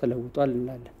ሁኔታ ተለውጧል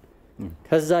እንላለን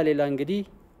ከዛ ሌላ እንግዲህ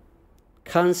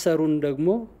ካንሰሩን ደግሞ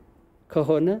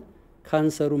ከሆነ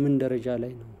ካንሰሩ ምን ደረጃ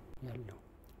ላይ ነው ያለው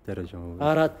ደረጃው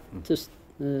አራት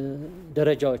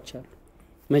ደረጃዎች አሉ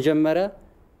መጀመሪያ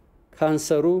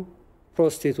ካንሰሩ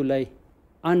ፕሮስቴቱ ላይ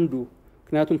አንዱ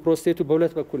ምክንያቱም ፕሮስቴቱ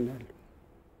በሁለት በኩል ነው ያለው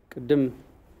ቅድም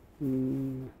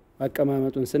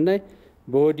አቀማመጡን ስናይ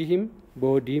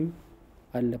በወዲህም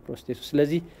አለ ፕሮስቴቱ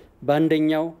ስለዚህ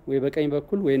በአንደኛው ወይ በቀኝ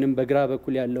በኩል ወይንም በግራ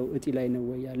በኩል ያለው እጢ ላይ ነው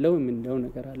ወይ ያለው ምንድነው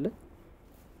ነገር አለ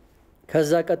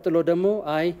ከዛ ቀጥሎ ደግሞ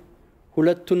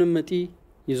ሁለቱንም እጢ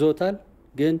ይዞታል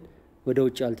ግን ወደ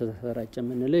ውጭ አልተሰራጨም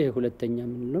ምንለው የሁለተኛ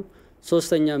ምንለው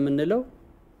ሶስተኛ ምንለው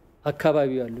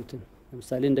አካባቢው ያሉትን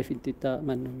ለምሳሌ እንደ ፊንጢጣ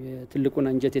ማንነው የትልቁን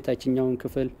አንጀት የታችኛውን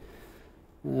ክፍል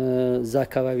እዛ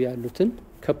አካባቢ ያሉትን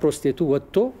ከፕሮስቴቱ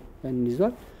ወጥቶ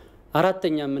እንይዟል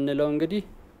አራተኛ ምንለው እንግዲህ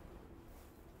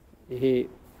ይሄ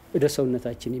ወደ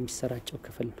ሰውነታችን የሚሰራጨው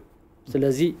ክፍል ነው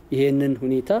ስለዚህ ይሄንን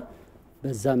ሁኔታ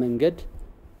በዛ መንገድ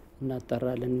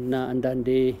እናጣራለን እና አንዳንዴ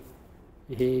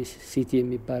ይሄ ሲቲ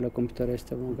የሚባለው ኮምፒውተራይዝድ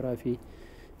ቶሞግራፊ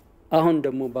አሁን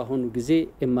ደግሞ በአሁኑ ጊዜ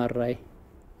ኤምአርአይ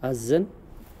አዘን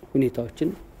ሁኔታዎችን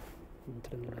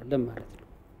እንጥረናለን ማለት ነው።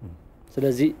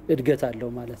 ስለዚህ እድገት አለው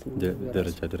ማለት ነው።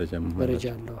 ደረጃ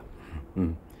አለው።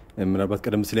 ምናልባት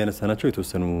ቀደም ሲል ያነሳናቸው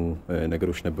የተወሰኑ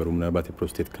ነገሮች ነበሩ። ምናልባት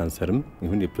የፕሮስቴት ካንሰርም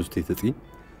ይሁን የፕሮስቴት እጢ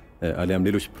አሊያም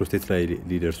ሌሎች ፕሮስቴት ላይ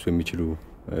ሊደርሱ የሚችሉ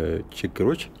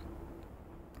ችግሮች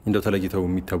እንደው ተለይተው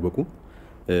የሚታወቁ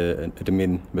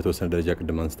እድሜን በተወሰነ ደረጃ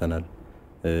ቅድም አንስተናል።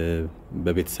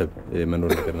 በቤተሰብ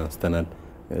መኖር ነገር አንስተናል።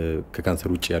 ከካንሰር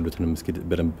ውጭ ያሉትንም እስኪ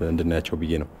በደንብ እንድናያቸው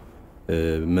ብዬ ነው።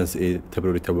 መንስኤ ተብሎ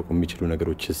ሊታወቁ የሚችሉ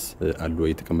ነገሮችስ አሉ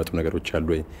ወይ? የተቀመጡ ነገሮች አሉ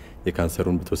ወይ?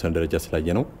 የካንሰሩን በተወሰነ ደረጃ ስላየ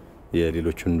ነው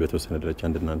የሌሎቹን በተወሰነ ደረጃ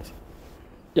እንድናነሳ።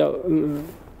 ያው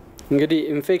እንግዲህ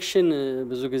ኢንፌክሽን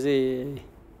ብዙ ጊዜ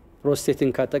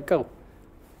ፕሮስቴትን ካጠቃው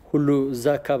ሁሉ እዛ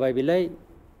አካባቢ ላይ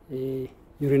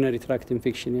ዩሪነሪ ትራክት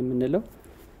ኢንፌክሽን የምንለው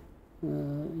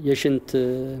የሽንት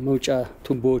መውጫ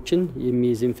ቱቦዎችን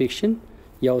የሚይዝ ኢንፌክሽን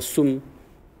ያው እሱም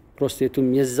ፕሮስቴቱም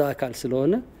የዛ አካል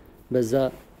ስለሆነ በዛ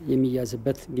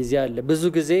የሚያዝበት ጊዜ አለ። ብዙ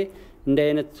ጊዜ እንደ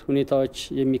አይነት ሁኔታዎች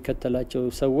የሚከተላቸው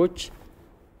ሰዎች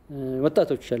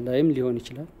ወጣቶች ላይም ሊሆን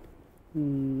ይችላል።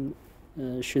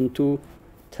 ሽንቱ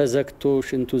ተዘግቶ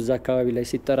ሽንቱ እዛ አካባቢ ላይ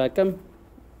ሲጠራቀም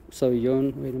ሰውየውን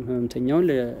ወይም ህመምተኛውን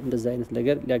እንደዛ አይነት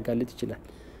ነገር ሊያጋልጥ ይችላል።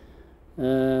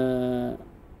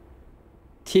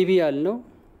 ቲቢ ያልነው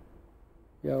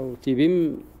ያው ቲቢም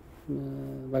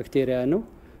ባክቴሪያ ነው።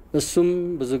 እሱም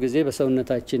ብዙ ጊዜ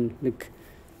በሰውነታችን ልክ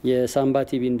የሳምባ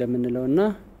ቲቢ እንደምንለውና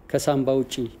ከሳምባ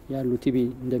ውጪ ያሉ ቲቢ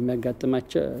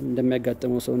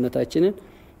እንደሚያጋጥመው ሰውነታችንን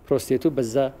ፕሮስቴቱ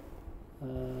በዛ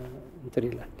እንትን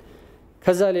ይላል።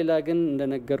 ከዛ ሌላ ግን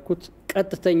እንደነገርኩት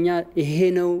ቀጥተኛ ይሄ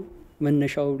ነው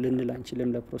መነሻው ልንል አንችልም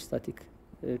ለፕሮስታቲክ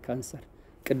ካንሰር።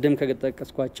 ቅድም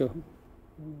ከጠቀስኳቸው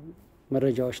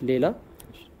መረጃዎች ሌላ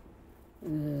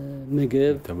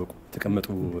ምግብ ተቀመጡ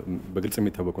በግልጽ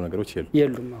የሚታወቁ ነገሮች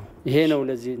የሉም። ይሄ ነው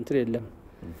ለዚህ እንትን የለም።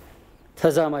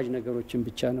 ተዛማጅ ነገሮችን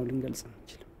ብቻ ነው ልንገልጽ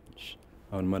እንችላለን።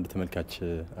 አሁን ማን ተመልካች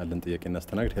አለን ጥያቄ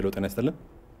እናስተናግድ። ሄሎ ጤና ይስጥልን።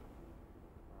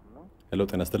 ሄሎ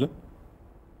ጤና ይስጥልን።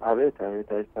 አቤት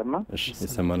አይሰማም? እሺ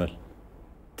ይሰማናል።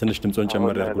 ትንሽ ድምጾን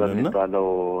ጨመር ያድርጉልንና ባለው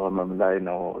ህመም ላይ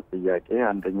ነው ጥያቄ።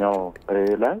 አንደኛው ፍሬ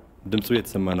ላይ ድምጹ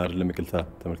የተሰማን አይደለም። ይቅርታ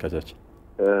ተመልካቻችን።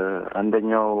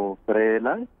 አንደኛው ፍሬ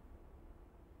ላይ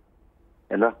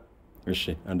ሄሎ። እሺ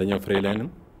አንደኛው ፍሬ ላይ ነው።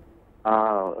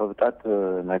 እብጠት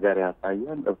ነገር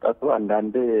ያሳያል። እብጠቱ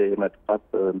አንዳንዴ የመጥፋት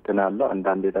እንትን አለው፣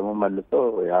 አንዳንዴ ደግሞ መልሶ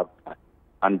ያብጣል።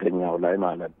 አንደኛው ላይ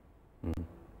ማለት ነው።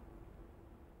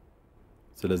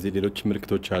 ስለዚህ ሌሎች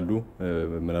ምልክቶች አሉ።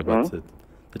 ምናልባት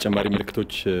ተጨማሪ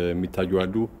ምልክቶች የሚታዩ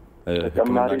አሉ።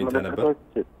 ተጨማሪ ምልክቶች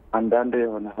አንዳንዴ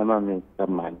የሆነ ህመም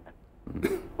ይሰማኛል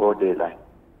ሆዴ ላይ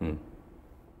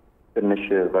ትንሽ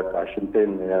በቃ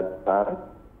ሽንቴን ያጣራ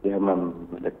የህመም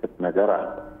ምልክት ነገር አለ።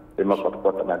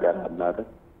 የመቆጥቆጥ ነገር አለ አይደል?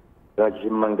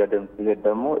 ረጅም መንገድም ሲሄድ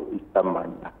ደግሞ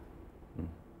ይሰማኛል።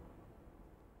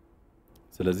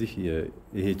 ስለዚህ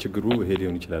ይሄ ችግሩ ይሄ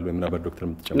ሊሆን ይችላል ወይ? ምናልባት ዶክተር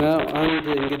የምትጨምረው አንድ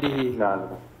እንግዲህ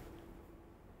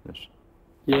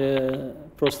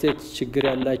የፕሮስቴት ችግር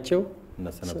ያላቸው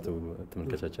እናሰናብተው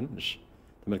ተመልካቻችን። እሺ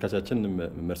ተመልካቻችን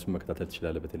መርሱን መከታተል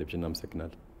ትችላለ በቴሌቪዥን።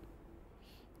 እናመሰግናለን።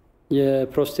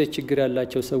 የፕሮስቴት ችግር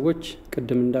ያላቸው ሰዎች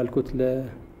ቅድም እንዳልኩት ለሽንት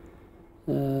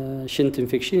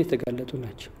ኢንፌክሽን የተጋለጡ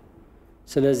ናቸው።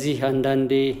 ስለዚህ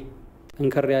አንዳንዴ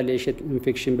ጠንከር ያለ የሽንት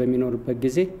ኢንፌክሽን በሚኖርበት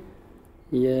ጊዜ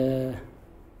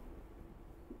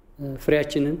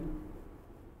የፍሬያችንን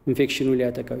ኢንፌክሽኑ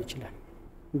ሊያጠቃው ይችላል።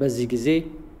 በዚህ ጊዜ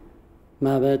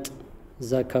ማበጥ፣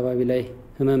 እዛ አካባቢ ላይ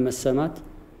ህመም መሰማት፣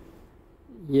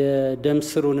 የደም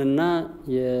ስሩንና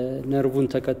የነርቡን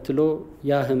ተከትሎ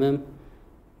ያ ህመም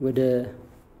ወደ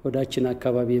ሆዳችን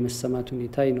አካባቢ የመሰማት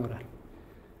ሁኔታ ይኖራል።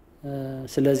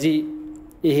 ስለዚህ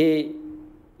ይሄ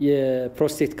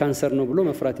የፕሮስቴት ካንሰር ነው ብሎ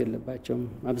መፍራት የለባቸውም።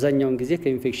 አብዛኛውን ጊዜ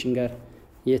ከኢንፌክሽን ጋር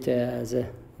የተያያዘ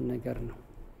ነገር ነው።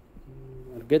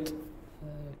 እርግጥ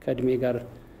ከእድሜ ጋር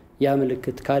ያ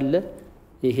ምልክት ካለ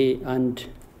ይሄ አንድ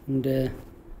እንደ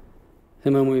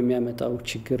ህመሙ የሚያመጣው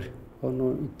ችግር ሆኖ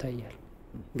ይታያል።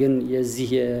 ግን የዚህ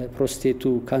የፕሮስቴቱ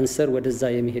ካንሰር ወደዛ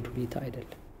የሚሄድ ሁኔታ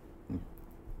አይደለም።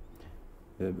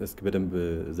 እስኪ በደንብ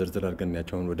ዝርዝር አድርገን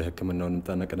ያቸውን ወደ ህክምናው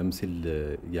እንምጣና ቀደም ሲል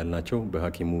ያልናቸው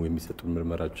በሐኪሙ የሚሰጡ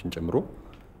ምርመራዎችን ጨምሮ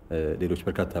ሌሎች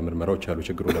በርካታ ምርመራዎች አሉ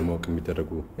ችግሩ ለማወቅ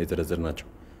የሚደረጉ የዘረዘር ናቸው።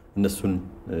 እነሱን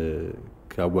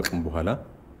ካወቅም በኋላ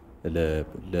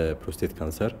ለፕሮስቴት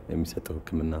ካንሰር የሚሰጠው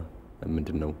ህክምና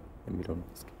ምንድን ነው የሚለው ነው።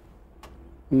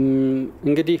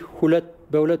 እንግዲህ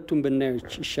በሁለቱም ብናየው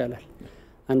ይሻላል።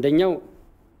 አንደኛው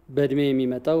በእድሜ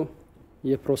የሚመጣው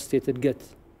የፕሮስቴት እድገት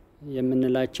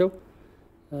የምንላቸው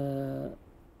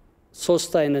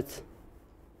ሶስት አይነት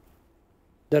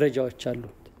ደረጃዎች አሉ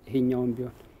ይሄኛውም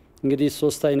ቢሆን እንግዲህ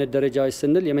ሶስት አይነት ደረጃዎች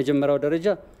ስንል የመጀመሪያው ደረጃ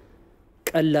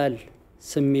ቀላል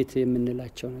ስሜት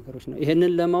የምንላቸው ነገሮች ነው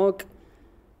ይሄንን ለማወቅ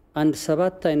አንድ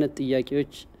 7 አይነት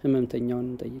ጥያቄዎች ህመምተኛውን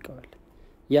እንጠይቀዋለን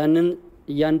ያንን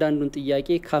እያንዳንዱን ጥያቄ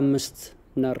ከ5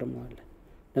 እናርመዋለን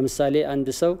ለምሳሌ አንድ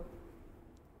ሰው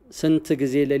ስንት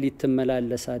ጊዜ ለሊት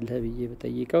ትመላለሳለህ ብዬ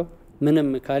በጠይቀው ምንም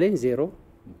ካለኝ 0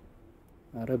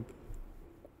 አረብ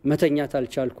መተኛት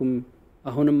አልቻልኩም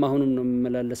አሁንም ነው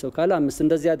የምመላለሰው ካለ 5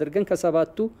 እንደዚህ አድርገን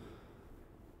ከ7ቱ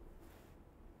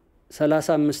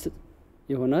 35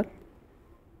 ይሆናል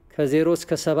ከ0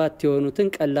 እስከ 7 የሆኑትን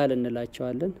ቀላል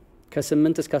እንላቸዋለን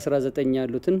ከ8 እስከ 19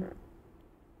 ያሉትን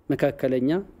መካከለኛ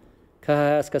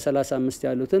ከ20 እስከ 35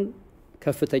 ያሉትን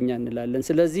ከፍተኛ እንላለን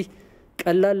ስለዚህ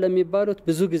ቀላል ለሚባሉት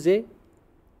ብዙ ጊዜ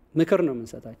ምክር ነው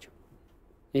የምንሰጣቸው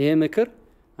ይሄ ምክር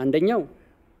አንደኛው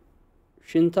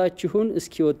ሽንታችሁን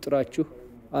እስኪወጥራችሁ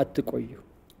አትቆዩ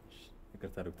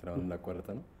ይቅርታ ዶክተር አሁን ላቋረጠ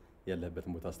ነው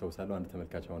ያለበትን ቦታ አስተውሳለሁ አንድ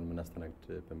ተመልካች አሁን ምን አስተናግድ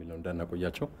በሚለው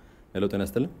እንዳናቆያቸው ሄሎ ጤና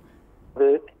ይስጥልን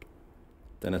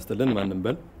ጤና ይስጥልን ማንም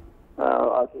በል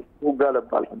አቶ ሙጋለ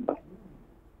ባልፈንዳ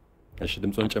እሺ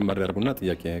ድምጾን ጨመር ያርጉና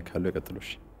ጥያቄ ካለው ይቀጥሉሽ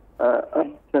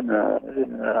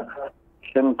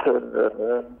ሽንት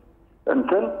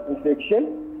እንትን ኢንፌክሽን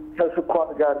ከስኳር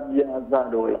ጋር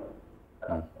ይያዛል ወይ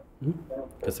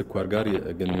ከስኳር ጋር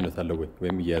ግንኙነት አለው ወይ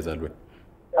ወይም ይያዛል ወይ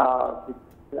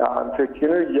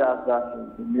ኢንፌክሽኑ ይያዛል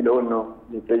የሚለውን ነው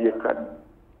የጠየቀን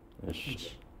እሺ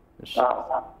እሺ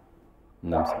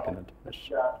እናመሰግናለን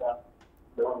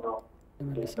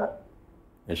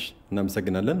እሺ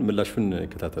እናመሰግናለን ምላሹን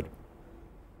ከታተሉ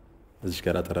እዚህ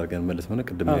ጋር አጠራርገን መልስ ሆነ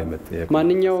ቅድም ያመጣ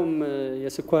ማንኛውም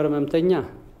የስኳር ህመምተኛ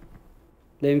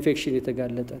ለኢንፌክሽን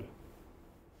የተጋለጠ ነው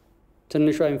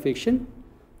ትንሿ ኢንፌክሽን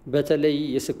በተለይ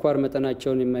የስኳር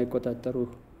መጠናቸውን የማይቆጣጠሩ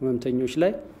ህመምተኞች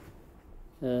ላይ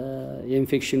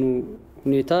የኢንፌክሽኑ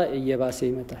ሁኔታ እየባሰ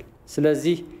ይመጣል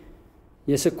ስለዚህ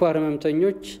የስኳር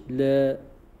ህመምተኞች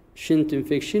ለሽንት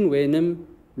ኢንፌክሽን ወይንም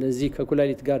ለዚህ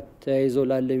ከኩላሊት ጋር ተያይዞ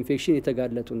ላለ ኢንፌክሽን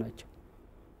የተጋለጡ ናቸው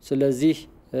ስለዚህ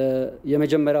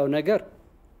የመጀመሪያው ነገር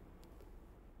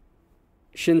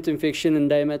ሽንት ኢንፌክሽን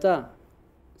እንዳይመጣ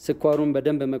ስኳሩን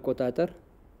በደንብ መቆጣጠር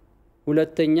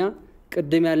ሁለተኛ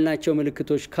ቅድም ያልናቸው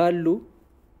ምልክቶች ካሉ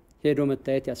ሄዶ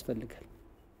መታየት ያስፈልጋል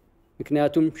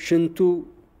ምክንያቱም ሽንቱ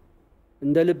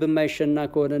እንደ ልብ የማይሸና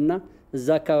ከሆነና እዛ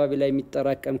አካባቢ ላይ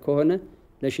የሚጠራቀም ከሆነ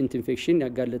ለሽንት ኢንፌክሽን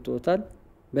ያጋልጦታል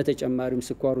በተጨማሪም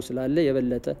ስኳሩ ስላለ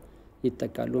የበለጠ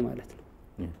ይጠቃሉ ማለት ነው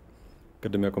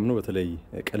ቅድም ያቆምነው በተለይ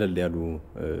ቀለል ያሉ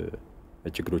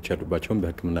ችግሮች ያሉባቸውን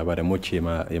በህክምና ባለሙያዎች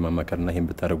የማማከርና ይሄን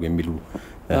ብታረጉ የሚሉ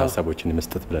ሐሳቦችን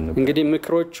መስጠት ብለን ነበር እንግዲህ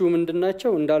ምክሮቹ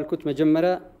ምንድናቸው እንዳልኩት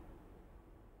መጀመሪያ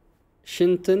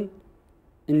ሽንትን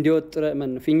እንዲወጥረ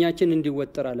ፊኛችን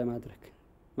እንዲወጥር አለማድረግ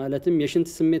ማለትም የሽንት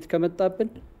ስሜት ከመጣብን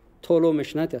ቶሎ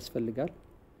መሽናት ያስፈልጋል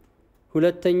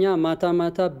ሁለተኛ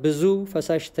ማታ ብዙ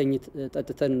ፈሳሽ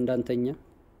ጠጥተን እንዳንተኛ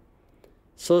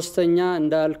ሶስተኛ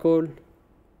እንደ አልኮል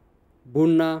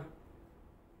ቡና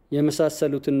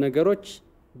የመሳሰሉትን ነገሮች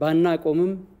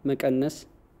ባናቆምም መቀነስ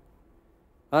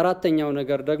አራተኛው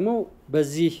ነገር ደግሞ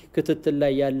በዚህ ክትትል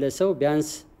ላይ ያለ ሰው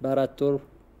ቢያንስ በ4 ወር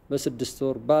በ6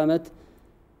 ወር በአመት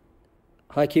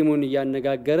ሐኪሙን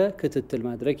ያነጋገረ ክትትል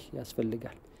ማድረግ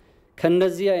ያስፈልጋል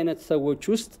ከነዚህ አይነት ሰዎች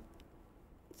ውስጥ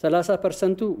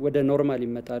 30% ወደ ኖርማል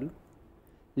ይመጣሉ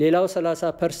ሌላው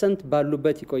 30%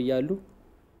 ባሉበት ይቆያሉ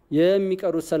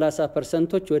የሚቀሩት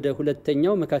 30%ቶች ወደ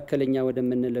ሁለተኛው መካከለኛ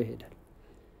ወደምንለው ይሄዳል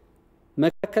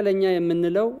መካከለኛ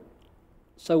የምንለው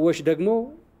ሰዎች ደግሞ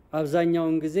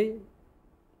አብዛኛውን ጊዜ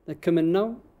ህክምናው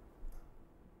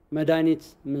መድኃኒት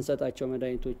የምንሰጣቸው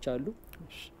መድኃኒቶች አሉ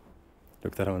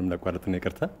ዶክተር አሁንም ላቋረጥን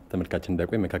ይቅርታ ተመልካችን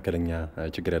እንዳይቆይ መካከለኛ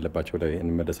ችግር ያለባቸው ላይ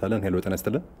እንመለሳለን ሄሎ ጤና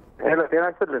ይስጥልን ሄሎ ጤና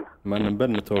ይስጥልን ማን ነበር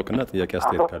እንተዋወቅና ጥያቄ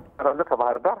አስተያየት ካሉ ረለ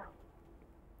ከባህር ዳር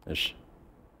እሺ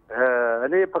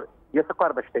እኔ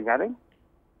የስኳር በሽተኛ ነኝ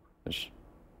እሺ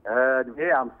እድሜ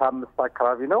 55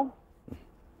 አካባቢ ነው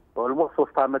ኦልሞስት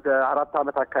 4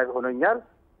 አመት አካባቢ ሆነኛል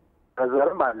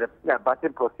ከዘርም አለ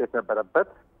የአባቴም ፕሮስቴት ነበረበት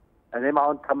እኔም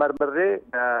አሁን ተመርምሬ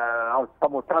አሁን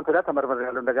ሰሞኑን ተዳ ተመርምሬ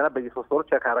ያለው እንደገና በየ3 ወር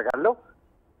ቼክ አደርጋለሁ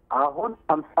አሁን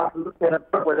 55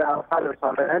 የነበር ወደ 40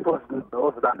 ደርሷል አንድ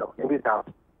ወስዳለሁ የቤታው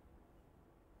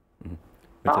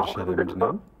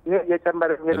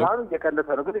የጨመረ ይሄዳል የቀነሰ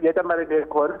ነው ግን የጨመረ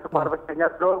ከሆነ ስኳር በሽተኛ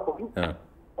ስለሆንኩኝ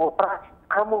ኦፕራሽን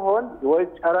ከመሆን ወይ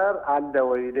ጨረር አለ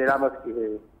ወይ ሌላ መፍትሄ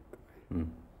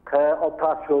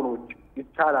ከኦፕራሽኑ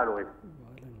ይቻላል ወይ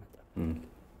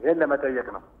ይሄን ለመጠየቅ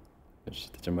ነው እሺ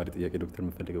ተጨማሪ ጥያቄ ዶክተር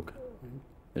መፈልገው ካለ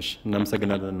እሺ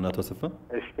እናመሰግናለን እናቶ አሰፋ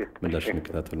እሺ ምላሽ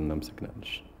እንከታተሉ እናመሰግናለን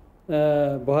እሺ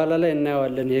በኋላ ላይ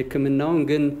እናያለን የህክምናውን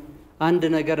ግን አንድ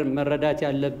ነገር መረዳት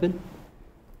ያለብን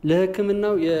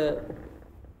ለሕክምናው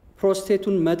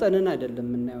የፕሮስቴቱን መጠንን አይደለም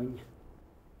የምናየው።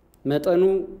 መጠኑ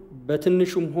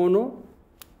በትንሹም ሆኖ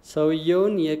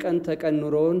ሰውየውን የቀን ተቀን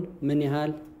ኑሮውን ምን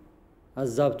ያህል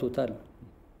አዛብቶታል።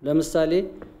 ለምሳሌ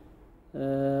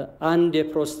አንድ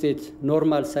የፕሮስቴት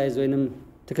ኖርማል ሳይዝ ወይንም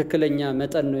ትክክለኛ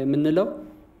መጠን ነው የምንለው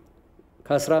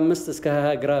ከ15 እስከ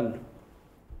 20 ግራም ነው።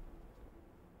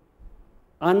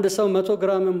 አንድ ሰው 100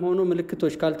 ግራምም ሆኖ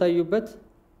ምልክቶች ካልታዩበት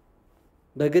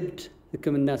በግድ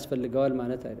ሕክምና ያስፈልገዋል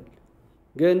ማለት አይደለም።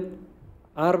 ግን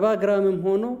 40 ግራምም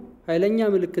ሆኖ ኃይለኛ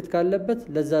ምልክት ካለበት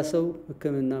ለዛ ሰው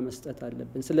ሕክምና መስጠት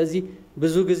አለብን። ስለዚህ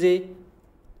ብዙ ጊዜ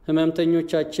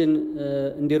ህመምተኞቻችን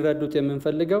እንዲረዱት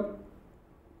የምንፈልገው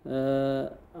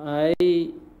አይ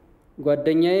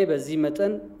ጓደኛዬ በዚህ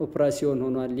መጠን ኦፕራሲዮን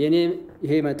ሆኗል፣ የኔ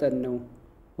ይሄ መጠን ነው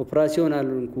ኦፕራሲዮን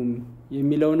አልሆንኩም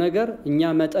የሚለው ነገር እኛ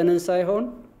መጠንን ሳይሆን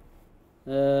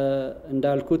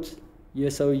እንዳልኩት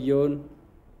የሰውየውን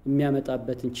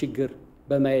የሚያመጣበትን ችግር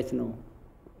በማየት ነው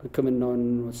ሕክምናውን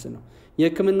እንወስነው።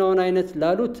 የሕክምናውን አይነት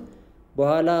ላሉት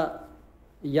በኋላ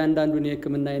እያንዳንዱን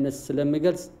የሕክምና አይነት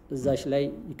ስለምገልጽ እዛች ላይ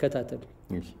ይከታተል።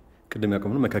 ቅድም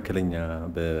ያቆምነው መካከለኛ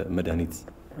በመድኃኒት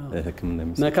ሕክምና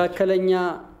የሚሰጥ መካከለኛ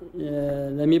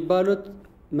ለሚባሉት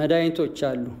መድኃኒቶች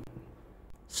አሉ።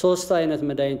 3 አይነት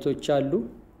መድኃኒቶች አሉ።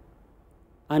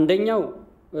 አንደኛው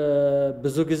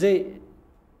ብዙ ጊዜ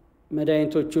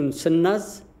መድኃኒቶቹን ስናዝ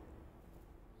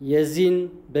የዚህን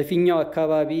በፊኛው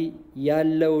አካባቢ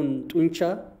ያለውን ጡንቻ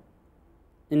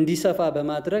እንዲሰፋ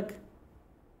በማድረግ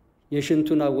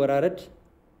የሽንቱን አወራረድ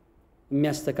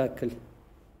የሚያስተካክል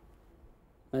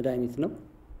መድኃኒት ነው።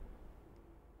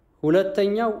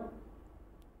 ሁለተኛው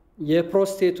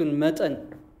የፕሮስቴቱን መጠን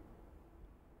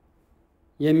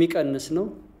የሚቀንስ ነው።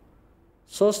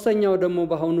 ሶስተኛው ደግሞ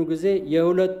በአሁኑ ጊዜ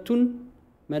የሁለቱን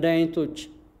መድኃኒቶች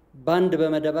ባንድ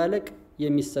በመደባለቅ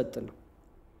የሚሰጥ ነው።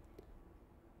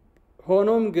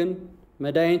 ሆኖም ግን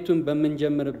መድኃኒቱን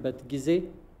በምንጀምርበት ጊዜ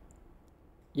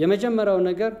የመጀመሪያው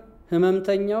ነገር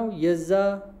ህመምተኛው የዛ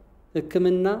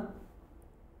ሕክምና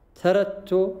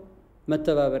ተረድቶ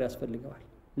መተባበር ያስፈልገዋል።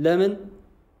 ለምን?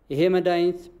 ይሄ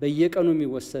መድኃኒት በየቀኑ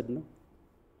የሚወሰድ ነው።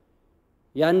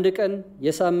 የአንድ ቀን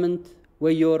የሳምንት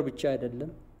ወይ የወር ብቻ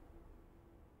አይደለም።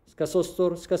 እስከ 3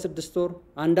 ወር እስከ 6 ወር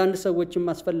አንዳንድ ሰዎችም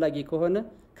አስፈላጊ ከሆነ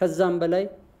ከዛም በላይ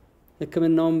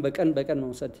ሕክምናውን በቀን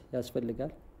መውሰድ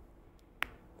ያስፈልጋል።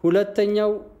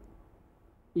 ሁለተኛው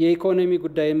የኢኮኖሚ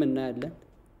ጉዳይም እናያለን።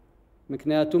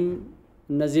 ምክንያቱም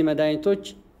እነዚህ መድኃኒቶች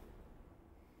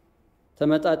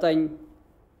ተመጣጣኝ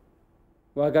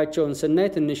ዋጋቸውን ስናይ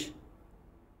ትንሽ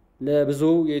ለብዙ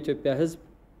የኢትዮጵያ ሕዝብ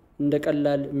እንደ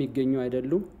ቀላል የሚገኙ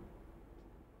አይደሉም።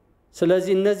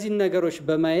 ስለዚህ እነዚህን ነገሮች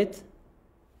በማየት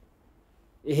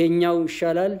ይሄኛው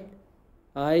ይሻላል፣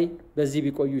 አይ በዚህ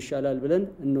ቢቆዩ ይሻላል ብለን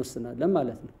እንወስናለን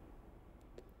ማለት ነው።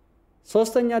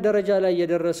 ሶስተኛ ደረጃ ላይ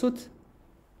የደረሱት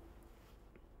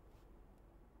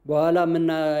በኋላ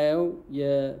የምናየው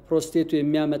የፕሮስቴቱ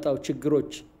የሚያመጣው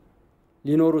ችግሮች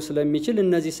ሊኖሩ ስለሚችል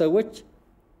እነዚህ ሰዎች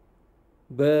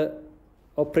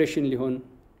በኦፕሬሽን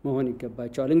መሆን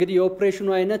ይገባቸዋል። እንግዲህ የኦፕሬሽኑ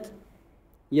አይነት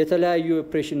የተለያዩ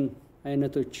የኦፕሬሽን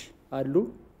አይነቶች አሉ።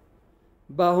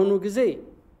 በአሁኑ ጊዜ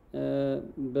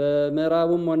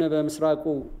በምዕራቡም ሆነ በምስራቁ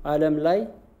ዓለም ላይ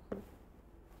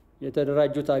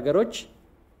የተደራጁት ሀገሮች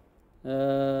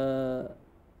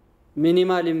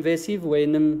ሚኒማል ኢንቬሲቭ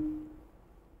ወይንም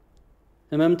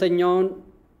ህመምተኛውን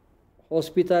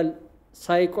ሆስፒታል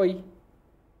ሳይቆይ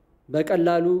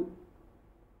በቀላሉ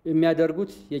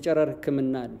የሚያደርጉት የጨረር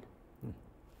ሕክምና አለ።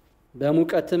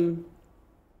 በሙቀትም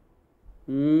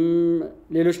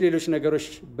ሌሎች ነገሮች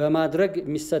በማድረግ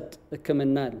የሚሰጥ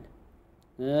ሕክምና አለ።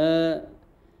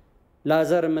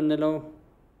 ላዘር የምንለው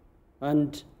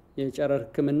አንድ የጨረር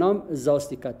ሕክምናውም እዛ ውስጥ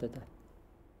ይካተታል።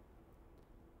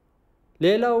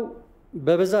 ሌላው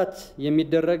በብዛት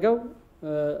የሚደረገው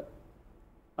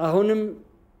አሁንም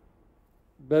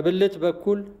በብልት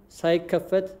በኩል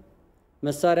ሳይከፈት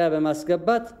መሳሪያ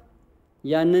በማስገባት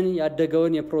ያንን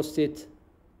ያደገውን የፕሮስቴት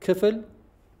ክፍል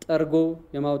ጠርጎ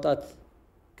የማውጣት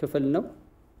ክፍል ነው።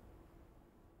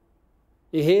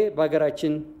 ይሄ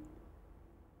በሀገራችን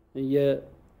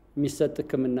የሚሰጥ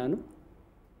ሕክምና ነው።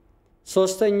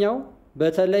 ሶስተኛው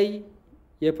በተለይ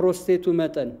የፕሮስቴቱ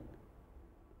መጠን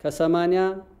ከ80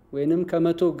 ወይንም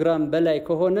ከ100 ግራም በላይ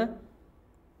ከሆነ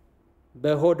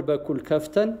በሆድ በኩል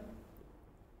ከፍተን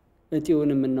እጢውን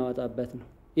የምናወጣበት ነው።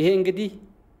 ይሄ እንግዲህ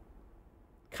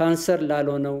ካንሰር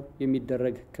ላልሆነው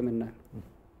የሚደረግ ሕክምና ነው።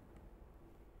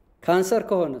 ካንሰር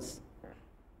ከሆነስ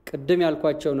ቅድም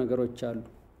ያልኳቸው ነገሮች አሉ።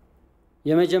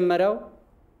 የመጀመሪያው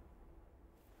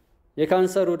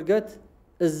የካንሰሩ እድገት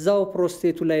እዛው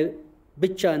ፕሮስቴቱ ላይ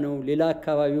ብቻ ነው ሌላ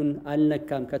አካባቢውን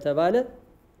አልነካም ከተባለ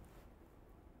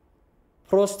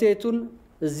ፕሮስቴቱን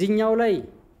እዚህኛው ላይ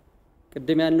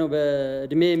ቅድም ያልነው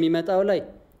በእድሜ የሚመጣው ላይ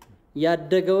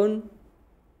ያደገውን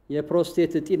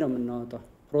የፕሮስቴት እጢ ነው የምናወጣው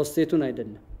ፕሮስቴቱን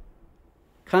አይደለም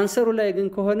ካንሰሩ ላይ ግን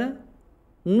ከሆነ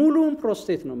ሙሉውን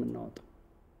ፕሮስቴት ነው የምናወጣው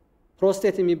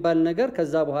ፕሮስቴት የሚባል ነገር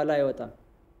ከዛ በኋላ አይወጣም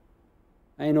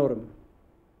አይኖርም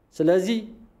ስለዚህ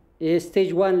ይሄ ስቴጅ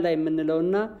 1 ላይ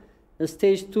የምንለውና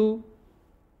ስቴጅ 2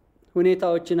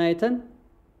 ሁኔታዎችን አይተን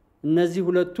እነዚህ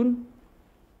ሁለቱን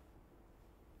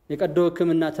የቀዶ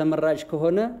ህክምና ተመራጭ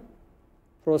ከሆነ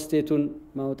ፕሮስቴቱን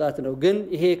ማውጣት ነው ግን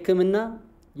ይሄ ህክምና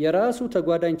የራሱ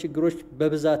ተጓዳኝ ችግሮች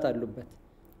በብዛት አሉበት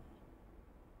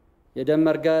የደም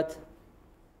መርጋት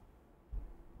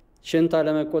ሽንት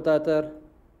አለመቆጣጠር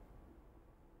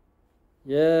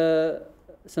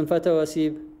የስንፈተ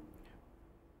ወሲብ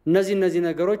እነዚህ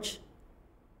ነገሮች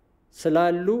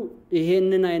ስላሉ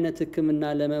ይሄንን አይነት ህክምና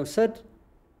ለመውሰድ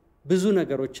ብዙ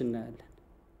ነገሮች እናያለን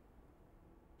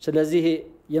ስለዚህ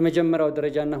የመጀመሪያው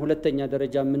ደረጃና ሁለተኛ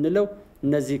ደረጃ የምንለው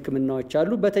እነዚህ ህክምናዎች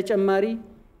አሉ በተጨማሪ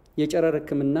የጨረር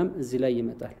ህክምናም እዚህ ላይ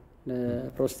ይመጣል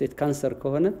ለፕሮስቴት ካንሰር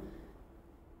ከሆነ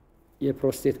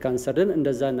የፕሮስቴት ካንሰርን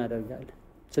እንደዛ እናደርጋለን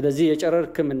ስለዚህ የጨረር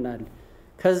ህክምና አለ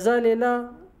ከዛ ሌላ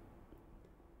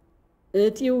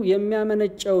እጢው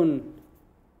የሚያመነጨውን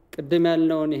ቅድም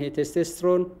ያልነውን ይሄ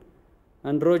ቴስቶስትሮን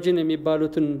አንድሮጅን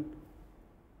የሚባሉትን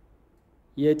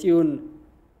የእጢውን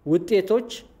ውጤቶች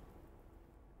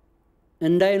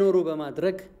እንዳይኖሩ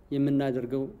በማድረግ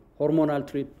የምናደርገው ሆርሞናል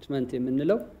ትሪትመንት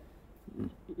የምንለው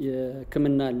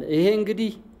የህክምና አለ ይሄ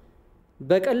እንግዲህ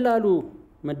በቀላሉ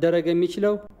መደረግ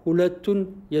የሚችለው ሁለቱን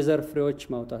የዘር ፍሬዎች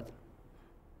ማውጣት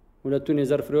ሁለቱን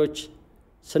የዘር ፍሬዎች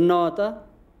ስናወጣ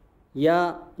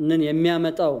ያንን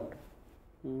የሚያመጣው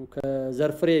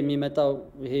ከዘር ፍሬ የሚመጣው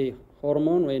ይሄ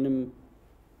ሆርሞን ወይንም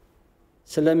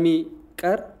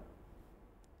ስለሚቀር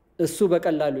እሱ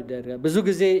በቀላሉ ይደረጋል ብዙ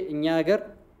ጊዜ እኛ ሀገር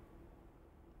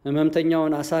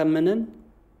ህመምተኛውን አሳመነን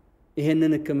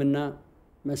ይሄንን ህክምና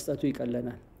መስጠቱ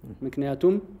ይቀለናል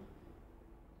ምክንያቱም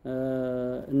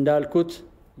እንዳልኩት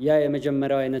ያ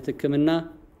የመጀመሪያው አይነት ህክምና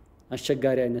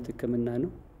አስቸጋሪ አይነት ህክምና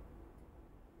ነው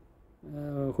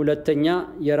ሁለተኛ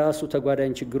የራሱ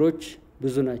ተጓዳኝ ችግሮች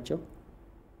ብዙ ናቸው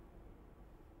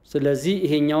ስለዚህ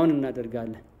ይሄኛውን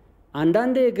እናደርጋለን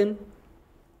አንዳንዴ ግን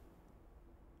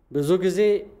ብዙ ጊዜ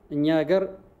እኛ ሀገር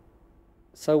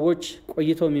ሰዎች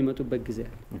ቆይተው የሚመጡበት ጊዜ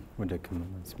አለ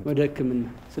ወደ ህክምና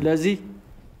ስለዚህ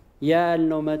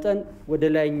ያልነው መጠን ወደ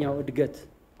ላይኛው እድገት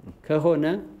ከሆነ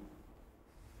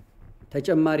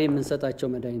ተጨማሪ የምንሰጣቸው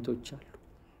መድኃኒቶች አሉ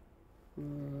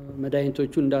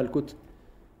መድኃኒቶቹ እንዳልኩት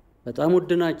በጣም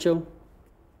ውድ ናቸው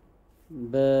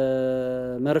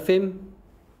በመርፌም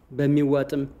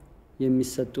በሚዋጥም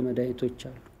የሚሰጡ መድኃኒቶች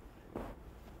አሉ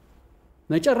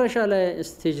መጨረሻ ላይ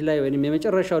ስቴጅ ላይ ወይንም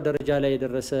የመጨረሻው ደረጃ ላይ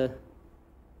የደረሰ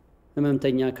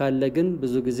ህመምተኛ ካለ ግን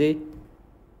ብዙ ጊዜ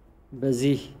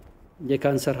በዚህ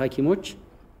የካንሰር ሐኪሞች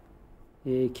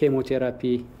ኬሞቴራፒ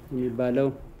የሚባለው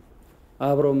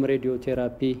አብሮም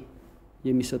ሬዲዮቴራፒ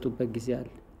የሚሰጡበት ጊዜ አለ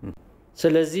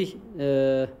ስለዚህ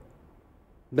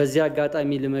በዚህ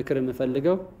አጋጣሚ ልመክር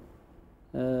የምፈልገው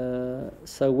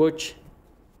ሰዎች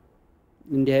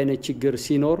እንዲህ አይነት ችግር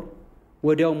ሲኖር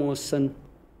ወዲያው መወሰን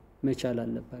መቻል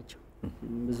አለባቸው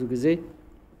ብዙ ጊዜ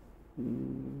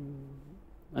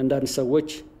አንዳንድ ሰዎች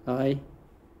አይ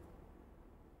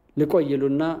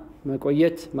ልቆይሉና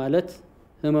መቆየት ማለት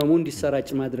ህመሙ እንዲሰራጭ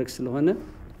ማድረግ ስለሆነ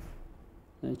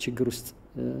ችግር ውስጥ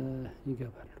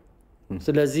ይገባሉ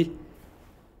ስለዚህ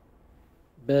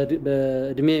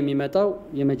በእድሜ የሚመጣው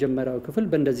የመጀመሪያው ክፍል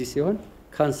በእንደዚህ ሲሆን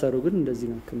ካንሰሩ ግን እንደዚህ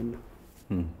ነው ህክምና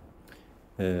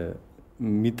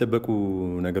የሚጠበቁ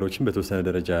ነገሮችን በተወሰነ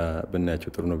ደረጃ ብናያቸው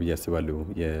ጥሩ ነው ብዬ አስባለሁ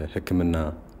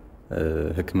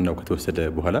ህክምናው ከተወሰደ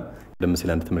በኋላ ለምሳሌ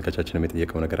አንድ ተመልካቻችንም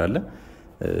የጠየቀው ነገር አለ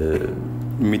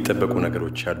የሚጠበቁ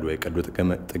ነገሮች አሉ የቀዶ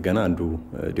ጥገና አንዱ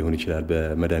ሊሆን ይችላል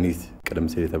በመድኃኒት ቀደም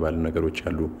ሲል የተባሉ ነገሮች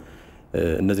አሉ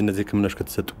እነዚህ ህክምናዎች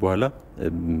ከተሰጡ በኋላ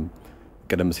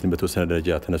ቀደም ሲል በተወሰነ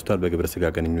ደረጃ ተነስቷል በግብረ ስጋ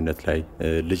ግንኙነት ላይ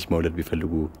ልጅ መውለድ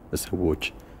ቢፈልጉ ሰዎች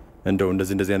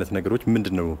እንደዚህ አይነት ነገሮች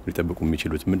ምንድነው ሊጠብቁ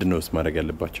የሚችሉት ምንድነውስ ማድረግ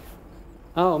ያለባቸው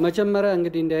አዎ መጀመሪያ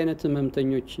እንግዲህ እንዲህ አይነት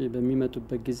ህመምተኞች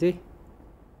በሚመጡበት ጊዜ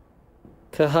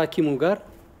ከሐኪሙ ጋር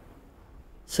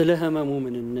ስለ ህመሙ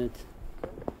ምንነት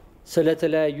ስለ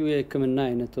ተለያዩ የህክምና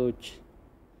አይነቶች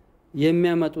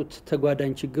የሚያመጡት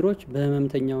ተጓዳኝ ችግሮች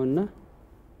በህመምተኛውና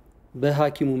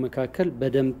በሐኪሙ መካከል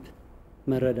በደንብ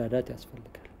መረዳዳት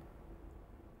ያስፈልጋል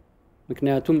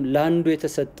ምክንያቱም ለአንዱ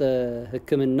የተሰጠ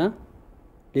ህክምና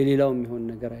ለሌላው የሚሆን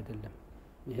ነገር አይደለም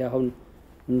ይሄ አሁን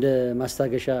እንደ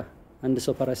ማስታገሻ አንድ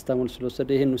ሰው ፓራሲታሞል ስለወሰደ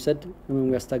ይሄን ውሰድ ህመሙ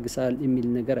ያስታግሳል የሚል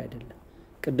ነገር አይደለም።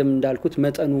 ቅድም እንዳልኩት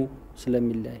መጠኑ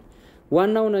ስለሚለያይ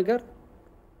ዋናው ነገር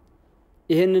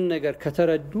ይሄንን ነገር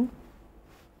ከተረዱ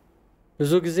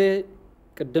ብዙ ጊዜ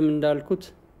ቅድም እንዳልኩት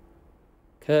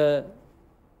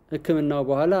ከህክምናው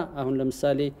በኋላ አሁን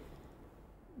ለምሳሌ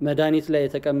መድኃኒት ላይ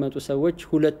የተቀመጡ ሰዎች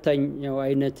ሁለተኛው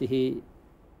አይነት ይሄ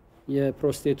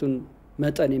የፕሮስቴቱን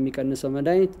መጠን የሚቀንሰው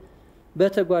መድኃኒት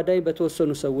በተጓዳኝ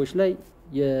በተወሰኑ ሰዎች ላይ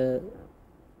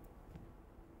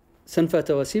የስንፈተ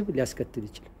ወሲብ ሊያስከትል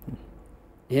ይችላል።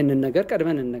 ይሄንን ነገር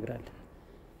ቀድመን እንነግራለን።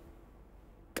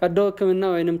 ቀዶ ህክምና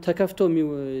ወይንም ተከፍቶ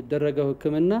የሚደረገው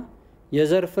ህክምና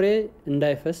የዘር ፍሬ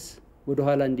እንዳይፈስ ወደ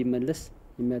ኋላ እንዲመለስ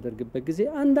የሚያደርግበት ጊዜ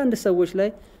አንዳንድ ሰዎች ላይ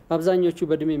አብዛኞቹ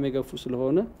በእድሜ የሚገፉ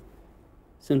ስለሆነ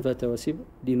ስንፈተ ወሲብ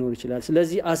ሊኖር ይችላል።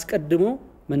 ስለዚህ አስቀድሞ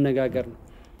መነጋገር ነው።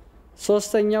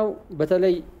 ሶስተኛው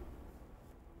በተለይ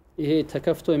ይሄ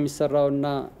ተከፍቶ የሚሰራውና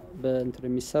በእንትን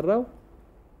የሚሰራው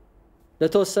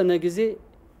ለተወሰነ ጊዜ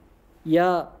ያ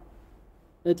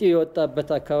እጢ የወጣበት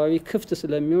አካባቢ ክፍት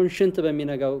ስለሚሆን ሽንት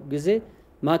በሚነጋው ጊዜ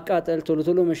ማቃጠል፣ ቶሎ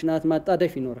ቶሎ መሽናት፣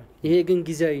 ማጣደፍ ይኖራል። ይሄ ግን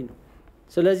ጊዜያዊ ነው።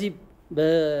 ስለዚህ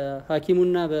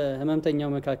በሐኪሙና በህመምተኛው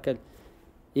መካከል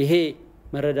ይሄ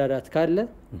መረዳዳት ካለ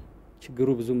ችግሩ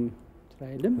ብዙም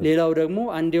አይደለም። ሌላው ደግሞ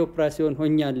አንዴ ኦፕራሲዮን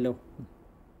ሆኛለሁ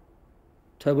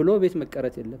ተብሎ ቤት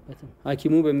መቀረት የለበትም።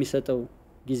 ሐኪሙ በሚሰጠው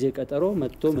ጊዜ ቀጠሮ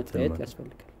መጥቶ መታየት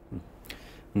ያስፈልጋል።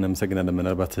 እናመሰግናለን።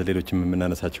 ምናልባት ሌሎችም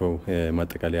የምናነሳቸው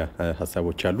ማጠቃለያ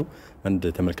ሀሳቦች አሉ። አንድ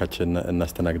ተመልካች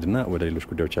እናስተናግድና ወደ ሌሎች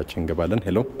ጉዳዮቻችን እንገባለን።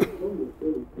 ሄሎ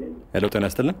ጤና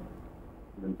ይስጥልን።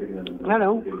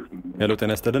 ሄሎ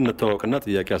ጤና ይስጥልን። እንተዋወቅና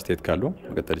ጥያቄ አስተያየት ካሉ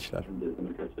መቀጠል ይችላል።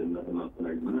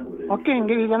 ኦኬ፣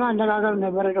 እንግዲህ ለማነጋገር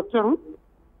ነበረ ዶክተሩ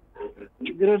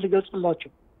ችግር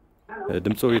ልገልጽላቸው።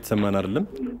 ድምጾ እየተሰማን አይደለም።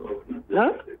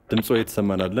 ድምጾ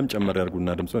እየተሰማን አይደለም። ጨመር ያርጉና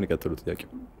ድምጾን ይቀጥሉ ጥያቄው።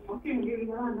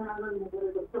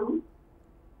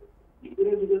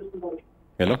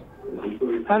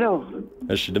 ሄሎ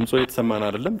እሺ፣ ድምጾ እየተሰማን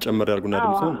አይደለም። ጨመር ያርጉና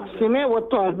ድምጾን። ስሜ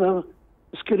ወጥቷል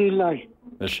በስክሪን ላይ።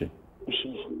 እሺ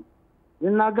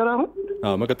ልናገር አሁን?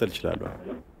 አዎ መቀጠል ይችላል።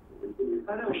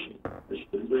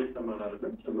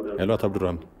 ሄሎ አቶ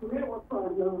አብዱራህማን።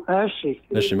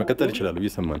 እሺ መቀጠል ይችላል።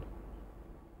 እየሰማን።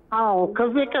 አዎ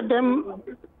ከዚህ ቀደም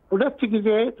 2 ጊዜ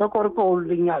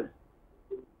ተቆርጦልኛል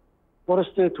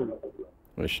ፕሮስቴቱ።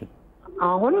 እሺ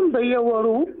አሁንም በየወሩ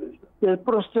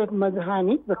የፕሮስቴት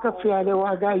መድኃኒት በከፍ ያለ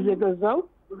ዋጋ እየገዛው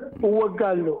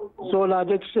እወጋለሁ፣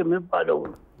 ዞላዴክስ የሚባለው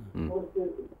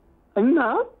እና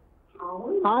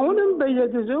አሁንም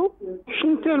በየጊዜው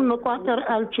ሽንቴን መቋጠር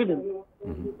አልችልም።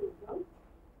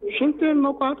 ሽንቴን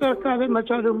መቋጠር ካለ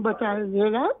መቻሉን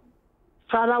በታዘላ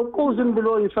ሳላውቀው ዝም ብሎ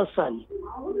ይፈሳል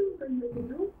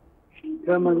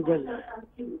በመንገድ።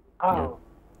 አዎ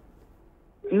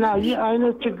እና ይህ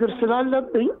አይነት ችግር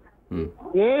ስላለብኝ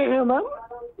ይሄ ህመም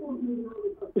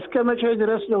እስከ መቼ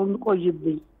ድረስ ነው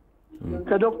የሚቆይብኝ?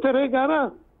 ከዶክተሬ ጋር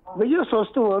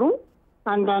በየ3 ወሩ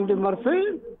አንዳንድ መርፌ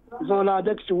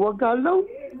ዞላዴክስ ይወጋለሁ፣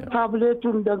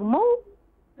 ታብሌቱን ደግሞ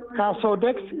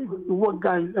ካሶዴክስ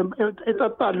ይወጋል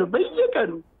እጠጣለሁ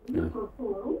በየቀኑ።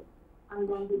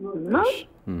 እና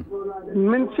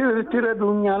ምን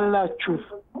ትረዱኛላችሁ?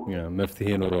 መፍትሄ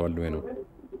ይኖረዋል ወይ ነው?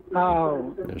 አዎ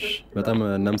እሺ፣ በጣም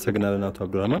እናመሰግናለን አቶ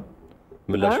አብዱራህማን።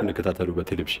 ምላሹን እንከታተሉ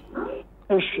በቴሌቪዥን።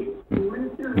 እሺ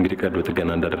እንግዲህ ቀዶ ጥገና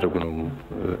እንዳደረጉ ነው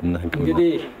እና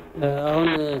እንግዲህ አሁን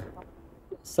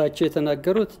እሳቸው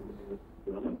የተናገሩት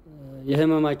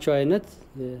የህመማቸው አይነት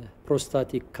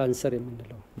ፕሮስታቲክ ካንሰር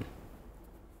የምንለው።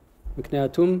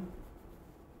 ምክንያቱም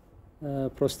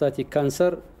ፕሮስታቲክ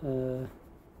ካንሰር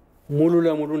ሙሉ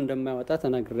ለሙሉ እንደማይወጣ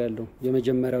ተናግሬያለሁ፣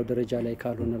 የመጀመሪያው ደረጃ ላይ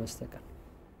ካልሆነ በስተቀር።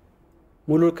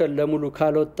 ሙሉ ለሙሉ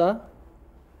ካልወጣ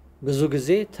ብዙ ጊዜ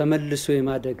ተመልሶ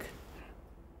የማደግ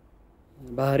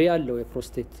ባህሪ አለው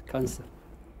የፕሮስቴት ካንሰር።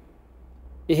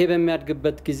 ይሄ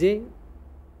በሚያድግበት ጊዜ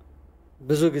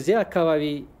ብዙ ጊዜ አካባቢ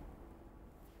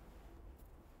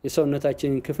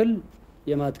የሰውነታችንን ክፍል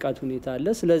የማጥቃት ሁኔታ አለ።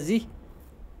 ስለዚህ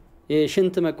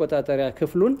የሽንት መቆጣጠሪያ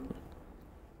ክፍሉን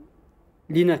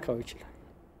ሊነካው ይችላል።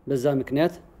 በዛ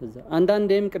ምክንያት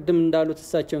አንዳንዴም ቅድም እንዳሉት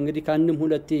እሳቸው እንግዲህ ከአንድም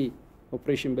 2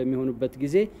 ኦፕሬሽን በሚሆኑበት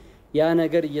ጊዜ ያ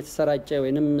ነገር እየተሰራጨ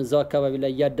ወይንም እዛው አካባቢ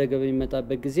ላይ እያደገ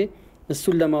በሚመጣበት ጊዜ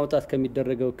እሱን ለማውጣት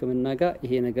ከሚደረገው ህክምና ጋር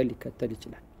ይሄ ነገር ሊከተል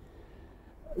ይችላል።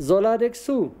 ዞላዴክሱ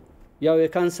ያው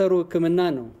የካንሰሩ ህክምና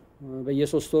ነው።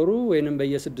 በየ3 ወሩ ወይንም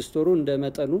በየ6 ወሩ እንደ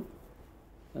መጠኑ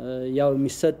ያው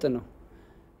የሚሰጥ ነው።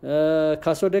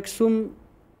 ካሶዴክሱም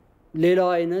ሌላው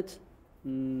አይነት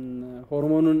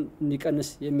ሆርሞኑን እንዲቀንስ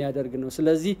የሚያደርግ ነው።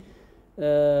 ስለዚህ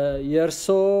የእርሶ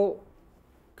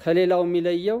ከሌላው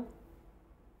የሚለየው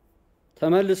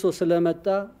ተመልሶ ስለመጣ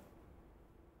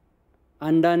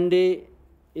አንዳንዴ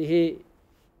ይሄ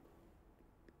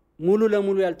ሙሉ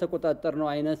ለሙሉ ያልተቆጣጠርነው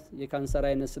አይነት የካንሰር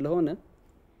አይነት ስለሆነ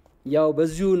ያው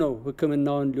በዚሁ ነው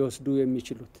ህክምናውን ሊወስዱ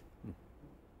የሚችሉት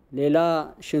ሌላ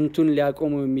ሽንቱን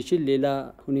ሊያቆሙ የሚችል ሌላ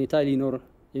ሁኔታ ሊኖር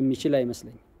የሚችል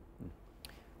አይመስለኝም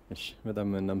እሺ በጣም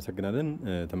እናመሰግናለን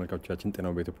ተመልካቾቻችን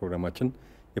ጤናው ቤቱ ፕሮግራማችን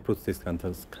የፕሮስቴት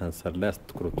ካንሰር ላይ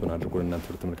አስተኩሮቱን አድርጎ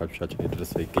እናንተ ተመልካቾቻችን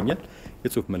እየደረሰ ይገኛል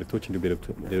የጽሁፍ መልእክቶች እንዲሁም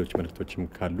ሌሎች መልእክቶችም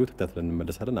ካሉ ተከታትለን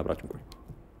እንመለሳለን አብራችሁ ቆዩ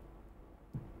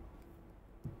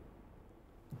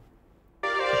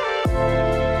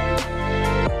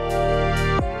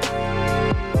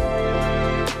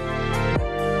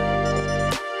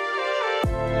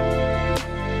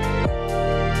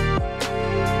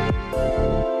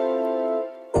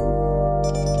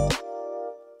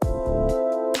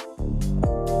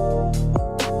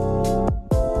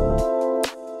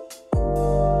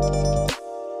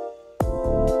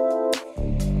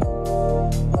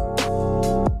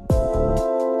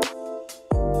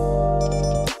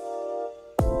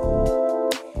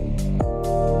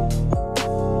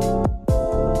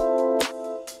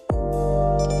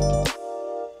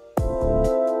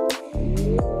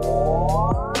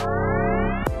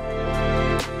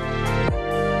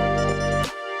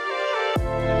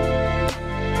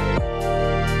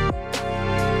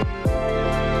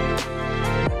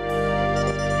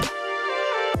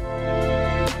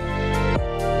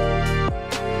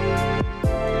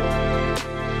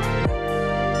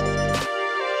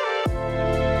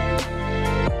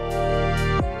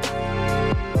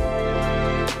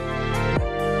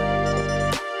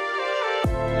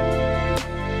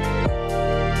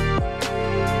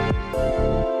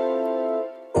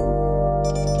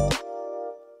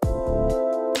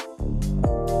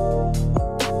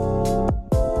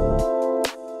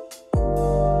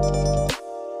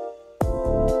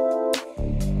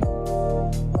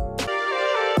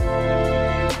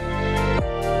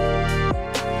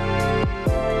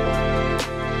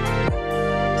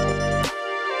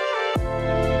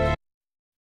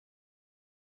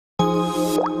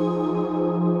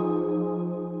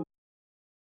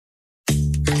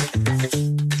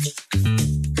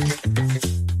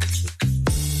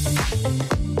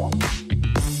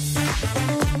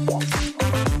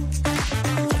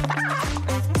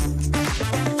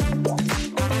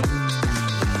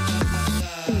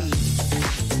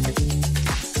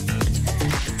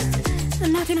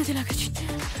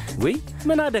ወይ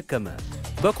ምን አደከመ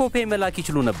በኮፔ መላክ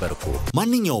ይችሉ ነበርኩ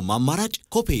ማንኛውም አማራጭ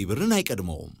ኮፔ ብርን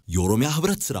አይቀድመውም የኦሮሚያ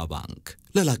ህብረት ስራ ባንክ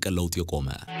ለላቀ ለውጥ የቆመ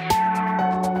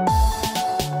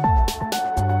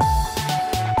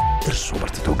እርሱ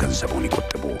በርትቶ ገንዘቡን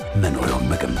ይቆጥቡ መኖሪያውን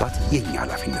መገንባት የኛ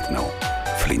ኃላፊነት ነው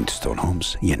ፍሊንትስቶን ሆምስ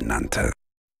የናንተ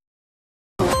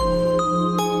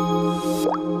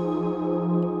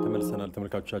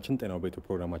ተመልካቾቻችን ጤናው ቤቱ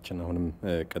ፕሮግራማችን አሁንም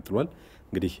ቀጥሏል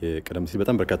እንግዲህ ቀደም ሲል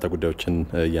በጣም በርካታ ጉዳዮችን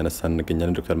ያነሳን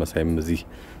እንገኛለን ዶክተር መሳይም እዚህ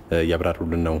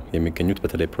ያብራሩልን ነው የሚገኙት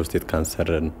በተለይ ፕሮስቴት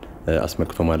ካንሰርን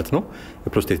አስመልክቶ ማለት ነው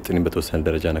የፕሮስቴት ጤናን በተወሰነ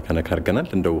ደረጃ ነካነካ አድርገናል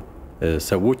እንደው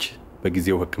ሰዎች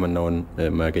በጊዜው ህክምናውን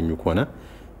ማያገኙ ከሆነ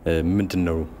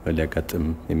ምንድነው ሊያጋጥም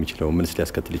የሚችለው ምንስ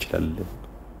ሊያስከትል ይችላል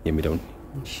የሚለው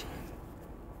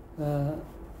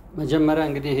መጀመሪያ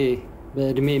እንግዲህ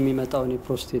በእድሜ የሚመጣው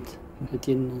የፕሮስቴት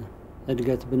እጢን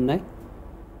እድገት ብናይ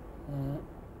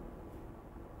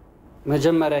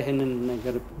መጀመሪያ ይሄንን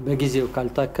ነገር በጊዜው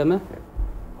ካልታከመ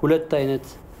ሁለት አይነት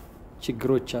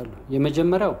ችግሮች አሉ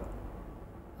የመጀመሪያው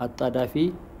አጣዳፊ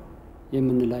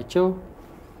የምንላቸው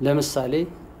ለምሳሌ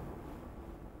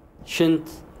ሽንት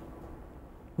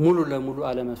ሙሉ ለሙሉ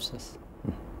አለመፍሰስ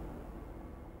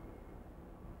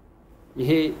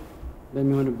ይሄ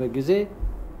በሚሆንበት ጊዜ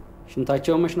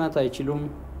ሽንታቸው መሽናት አይችሉም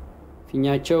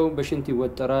ፊኛቸው በሽንት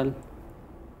ይወጠራል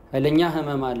ኃይለኛ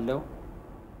ህመም አለው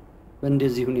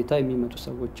በእንደዚህ ሁኔታ የሚመጡ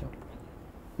ሰዎች አሉ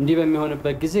እንዲህ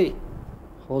በሚሆንበት ጊዜ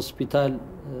ሆስፒታል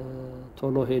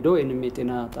ቶሎ ሄዶ ወይንም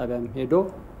የጤና ጣቢያም ሄዶ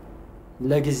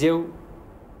ለጊዜው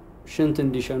ሽንት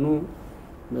እንዲሸኑ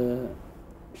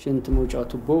ሽንት መውጫ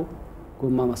ቱቦ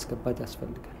ጎማ ማስገባት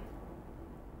ያስፈልጋል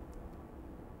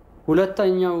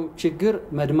ሁለተኛው ችግር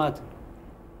መድማት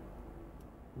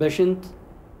በሽንት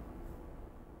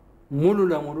ሙሉ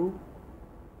ለሙሉ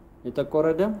የጠቆረ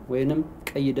ደም ወይንም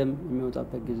ቀይ ደም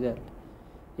የሚወጣበት ጊዜ አለ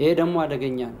ይሄ ደግሞ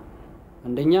አደገኛ ነው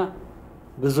አንደኛ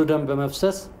ብዙ ደም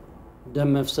በመፍሰስ ደም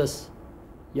መፍሰስ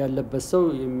ያለበት ሰው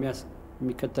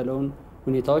የሚከተለውን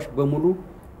ሁኔታዎች በሙሉ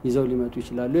ይዘው ሊመጡ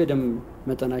ይችላሉ የደም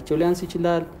መጠናቸው ሊያንስ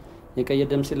ይችላል የቀይ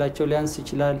ደም ሴላቸው ሊያንስ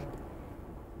ይችላል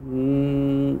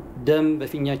ደም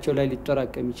በፊኛቸው ላይ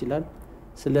ሊጠራቀም ይችላል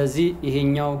ስለዚህ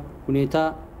ይሄኛው ሁኔታ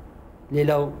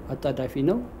ሌላው አጣዳፊ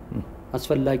ነው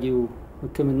አስፈላጊው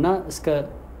ህክምና እስከ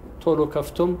ቶሎ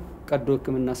ከፍቶም ቀዶ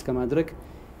ህክምና እስከማድረግ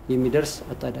የሚደርስ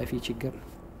አጣዳፊ ችግር ነው።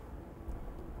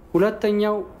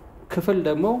 ሁለተኛው ክፍል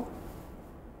ደግሞ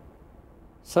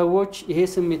ሰዎች ይሄ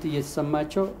ስሜት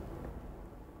እየተሰማቸው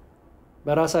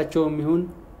በራሳቸውም ይሁን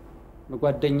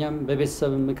በጓደኛም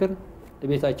በቤተሰብ ምክር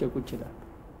በቤታቸው ቁጭ ይላሉ።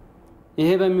 ይሄ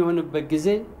በሚሆንበት ጊዜ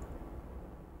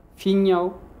ፊኛው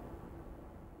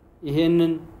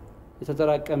ይሄንን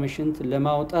የተጠራቀመ ሽንት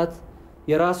ለማውጣት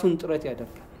የራሱን ጥረት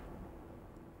ያደርጋል።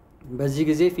 በዚህ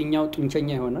ጊዜ ፊኛው ጡንቸኛ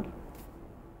ይሆናል።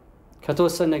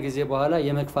 ከተወሰነ ጊዜ በኋላ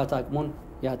የመግፋት አቅሙን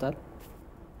ያጣል።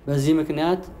 በዚህ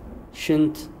ምክንያት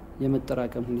ሽንት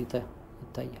የመጠራቀም ሁኔታ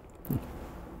ይታያል።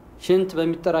 ሽንት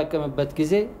በሚጠራቀምበት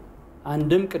ጊዜ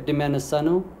አንድም ቅድም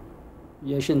ያነሳነው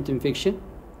የሽንት ኢንፌክሽን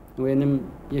ወይንም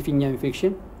የፊኛ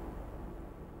ኢንፌክሽን፣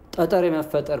 ጠጠር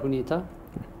የመፈጠር ሁኔታ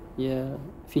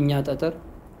የፊኛ ጠጠር፣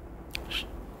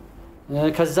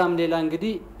 ከዛም ሌላ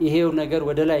እንግዲህ ይሄው ነገር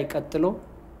ወደ ላይ ቀጥሎ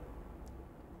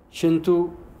ሽንቱ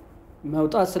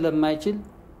መውጣት ስለማይችል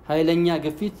ኃይለኛ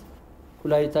ግፊት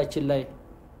ኩላሊታችን ላይ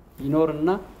ይኖርና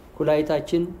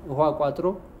ኩላሊታችን ውሃ ቋጥሮ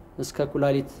እስከ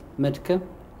ኩላሊት መድከም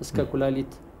እስከ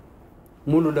ኩላሊት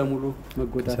ሙሉ ለሙሉ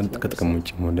መጎዳት ከጥቅም ውጭ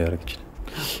መሆን ያደርግ ይችላል።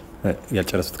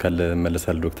 ያልጨረሱት ካለ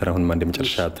መለሳል ዶክተር። አሁን አንድ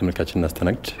መጨረሻ ተመልካችን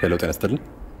እናስተናግድ። ሄሎ ጤና ይስጥልን።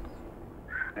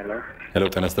 ሄሎ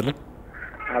ጤና ይስጥልን።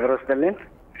 አብሮ ይስጥልን።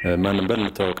 ማንም በል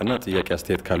እንተዋወቅና ጥያቄ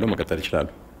አስተያየት ካለው መቀጠል ይችላሉ።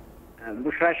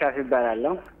 ቡሽራ ሻፊ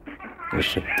ይባላለሁ። እሺ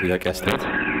ጥያቄ አስተያየት።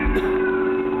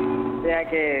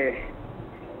 ጥያቄ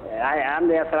አንድ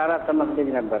የ14 ዓመት ልጅ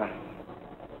ነበረ።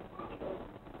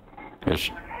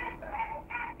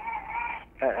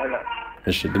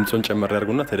 እሺ ድምጾን ጨመር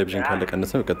ያርጉና ቴሌቪዥን ካለ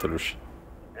ቀነሰው ይቀጥሉ። እሺ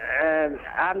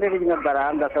አንድ ልጅ ነበረ።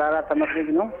 አንድ 14 ዓመት ልጅ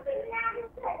ነው።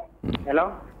 ሄሎ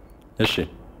እሺ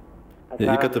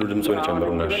ይቀጥሉ። ድምጾን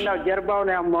ይጨምሩና እሺ ጀርባውን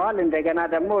ያመዋል። እንደገና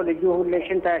ደግሞ ልጁ ሁሌ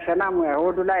ሽንት አይሸናም።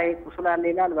 ሆዱ ላይ ቁስላል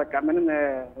ይላል። በቃ ምንም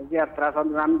እዚህ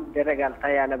አልትራሳውንድ ምናምን ይደረጋል።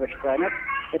 ታያለ በሽታ አይነት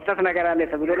እጥፍ ነገር አለ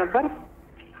ተብሎ ነበር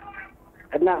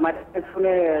እና ማጥፋቱን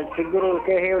ችግሩ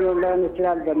ከሄው ነው ሊሆን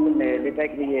ይችላል። በምን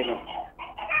ሊጠቅ ብዬ ነው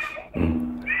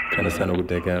ከነሳ ነው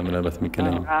ጉዳይ ጋር ምናልባት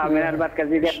የሚገናኝ ምናልባት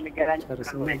ከዚህ ጋር የሚገናኝ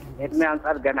እድሜ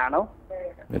አንጻር ገና ነው።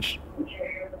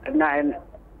 እና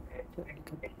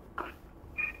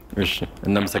እሺ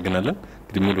እናመሰግናለን።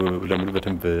 እንግዲህ ሙሉ ለሙሉ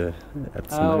በደንብ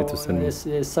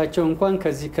እሳቸው እንኳን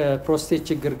ከዚህ ከፕሮስቴት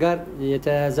ችግር ጋር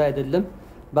የተያያዘ አይደለም።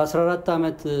 በ14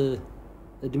 ዓመት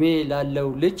እድሜ ላለው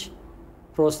ልጅ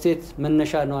ፕሮስቴት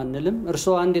መነሻ ነው አንልም።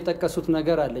 እርስዎ አንድ የጠቀሱት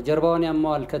ነገር አለ። ጀርባውን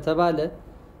ያመዋል ከተባለ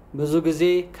ብዙ ጊዜ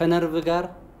ከነርቭ ጋር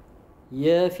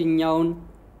የፊኛውን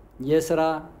የስራ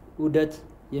ዑደት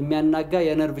የሚያናጋ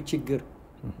የነርቭ ችግር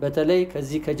በተለይ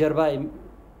ከዚህ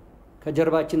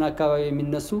ከጀርባችን አካባቢ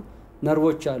የሚነሱ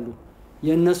ነርቮች አሉ።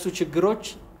 የነሱ ችግሮች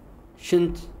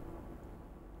ሽንት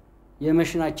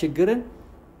የመሽናት ችግርን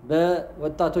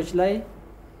በወጣቶች ላይ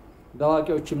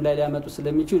በአዋቂዎችም ላይ ሊያመጡ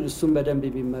ስለሚችሉ እሱም በደንብ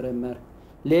ቢመረመር።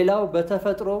 ሌላው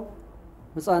በተፈጥሮ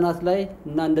ህፃናት ላይ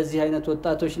እና እንደዚህ አይነት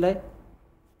ወጣቶች ላይ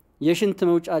የሽንት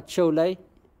መውጫቸው ላይ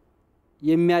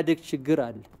የሚያድግ ችግር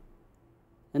አለ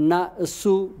እና እሱ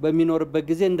በሚኖርበት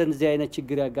ጊዜ እንደዚህ አይነት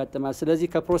ችግር ያጋጥማል። ስለዚህ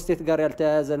ከፕሮስቴት ጋር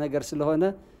ያልተያያዘ ነገር ስለሆነ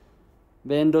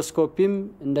በኤንዶስኮፒም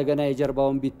እንደገና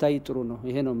የጀርባውን ቢታይ ጥሩ ነው።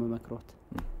 ይሄ ነው መመክሮት።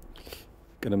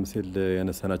 ቀደም ሲል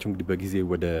ያነሳናቸው እንግዲህ በጊዜ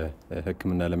ወደ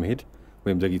ህክምና ለመሄድ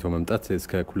ወይም ዘግይቶ መምጣት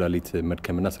እስከ ኩላሊት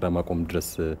መድከምና ስራ ማቆም ድረስ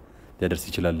ሊያደርስ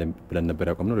ይችላል ብለን ነበር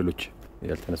ያቆምነው። ሌሎች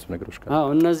ያልተነሱ ነገሮች ካሉ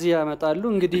እነዚህ ያመጣሉ።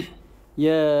 እንግዲህ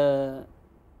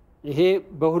ይሄ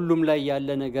በሁሉም ላይ ያለ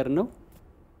ነገር ነው።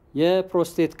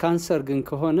 የፕሮስቴት ካንሰር ግን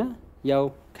ከሆነ ያው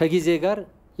ከጊዜ ጋር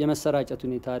የመሰራጨት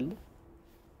ሁኔታ አለ።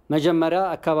 መጀመሪያ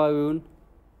አካባቢውን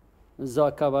እዛው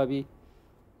አካባቢ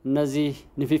እነዚህ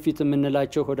ንፊፊት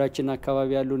የምንላቸው ሆዳችን አካባቢ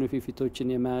ያሉ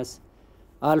ንፊፊቶችን የመያዝ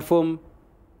አልፎም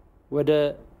ወደ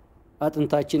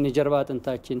አጥንታችን የጀርባ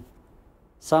አጥንታችን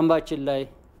ሳምባችን ላይ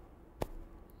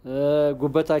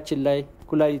ጉበታችን ላይ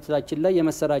ኩላሊታችን ላይ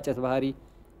የመሰራጨት ባህሪ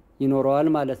ይኖረዋል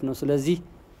ማለት ነው። ስለዚህ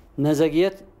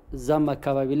ነዘግየት እዛም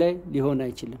አካባቢ ላይ ሊሆን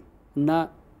አይችልም እና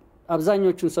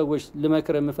አብዛኞቹን ሰዎች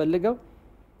ልመክር የምፈልገው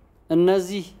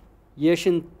እነዚህ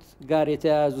የሽንት ጋር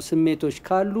የተያያዙ ስሜቶች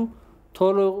ካሉ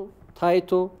ቶሎ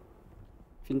ታይቶ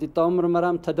ፊንጢጣው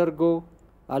ምርመራም ተደርጎ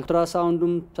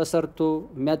አልትራሳውንዱም ተሰርቶ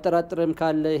የሚያጠራጥርም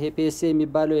ካለ ይሄ ፒኤስኤ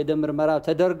የሚባለው የደም ምርመራ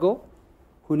ተደርጎ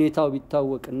ሁኔታው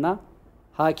ቢታወቅና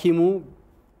ሐኪሙ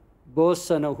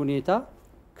በወሰነው ሁኔታ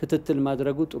ክትትል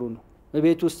ማድረጉ ጥሩ ነው።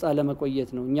 በቤት ውስጥ አለመቆየት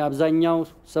ነው። እኛ አብዛኛው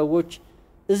ሰዎች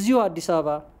እዚሁ አዲስ አበባ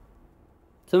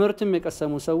ትምህርትም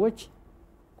የቀሰሙ ሰዎች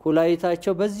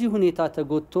ኩላሊታቸው በዚህ ሁኔታ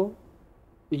ተጎድቶ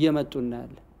እየመጡ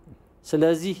እናያለን።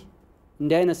 ስለዚህ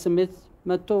እንዲህ አይነት ስሜት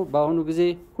መጥቶ በአሁኑ ጊዜ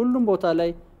ሁሉም ቦታ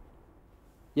ላይ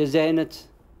የዚህ አይነት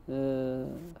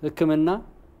ሕክምና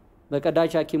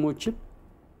በቀዳጅ ሐኪሞችም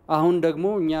አሁን ደግሞ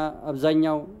እኛ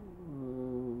አብዛኛው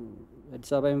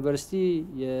አዲስ አበባ ዩኒቨርሲቲ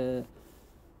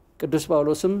የቅዱስ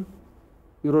ጳውሎስም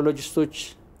ዩሮሎጂስቶች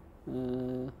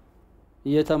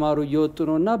እየተማሩ እየወጡ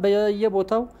ነውና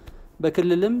በየቦታው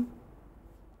በክልልም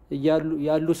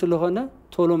ያሉ ስለሆነ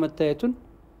ቶሎ መታየቱን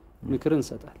ምክር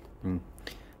እንሰጣለን።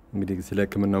 እንግዲህ ስለ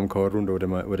ሕክምናውም ካወሩ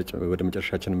ወደ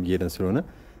መጨረሻችንም እየሄድን ስለሆነ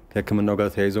ከሕክምናው ጋር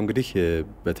ተያይዞ እንግዲህ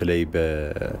በተለይ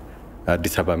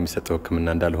በአዲስ አበባ የሚሰጠው ሕክምና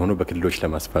እንዳልሆነ በክልሎች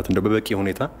ለማስፋት እንደው በበቂ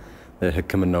ሁኔታ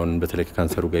ሕክምናውን በተለይ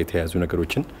ከካንሰሩ ጋር የተያያዙ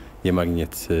ነገሮችን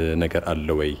የማግኘት ነገር አለ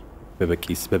ወይ?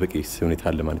 በበቂስ ሁኔታ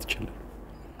አለ ማለት ይችላል?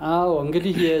 አዎ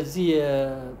እንግዲህ የዚህ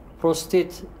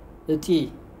የፕሮስቴት እጢ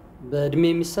በእድሜ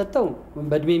የሚሰጠው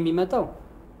በእድሜ የሚመጣው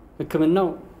ሕክምናው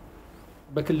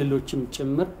በክልሎችም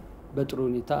ጭምር በጥሩ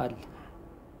ሁኔታ አለ።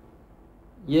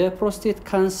 የፕሮስቴት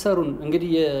ካንሰሩን እንግዲህ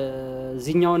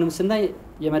የዚህኛውንም ስናይ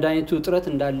የመድኃኒቱ እጥረት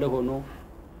እንዳለ ሆኖ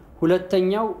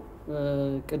ሁለተኛው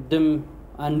ቅድም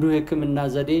አንዱ ሕክምና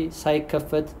ዘዴ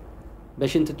ሳይከፈት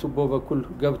በሽንት ቱቦ በኩል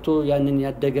ገብቶ ያንን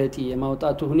ያደገ እጢ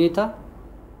የማውጣቱ ሁኔታ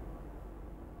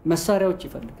መሳሪያዎች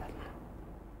ይፈልጋል።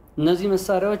 እነዚህ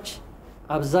መሳሪያዎች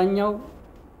አብዛኛው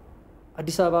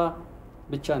አዲስ አበባ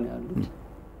ብቻ ነው ያሉት።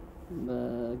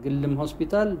 በግልም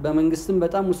ሆስፒታል በመንግስትም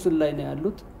በጣም ውስን ላይ ነው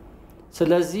ያሉት።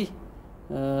 ስለዚህ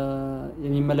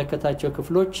የሚመለከታቸው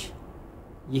ክፍሎች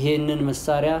ይሄንን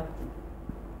መሳሪያ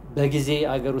በጊዜ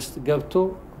አገር ውስጥ ገብቶ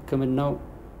ሕክምናው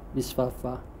ቢስፋፋ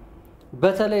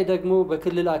በተለይ ደግሞ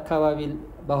በክልል አካባቢ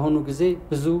በአሁኑ ጊዜ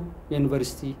ብዙ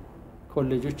ዩኒቨርሲቲ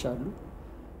ኮሌጆች አሉ።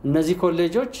 እነዚህ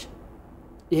ኮሌጆች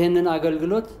ይሄንን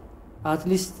አገልግሎት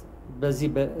አትሊስት በዚህ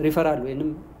በሪፈራል ወይንም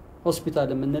ሆስፒታል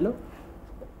የምንለው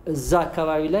እዛ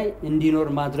አካባቢ ላይ እንዲኖር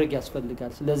ማድረግ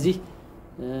ያስፈልጋል። ስለዚህ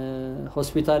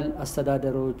ሆስፒታል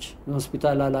አስተዳደሮች፣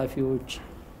 የሆስፒታል ኃላፊዎች፣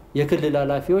 የክልል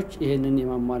ኃላፊዎች ይሄንን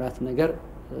የማሟላት ነገር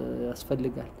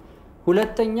ያስፈልጋል።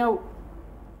 ሁለተኛው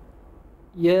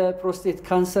የፕሮስቴት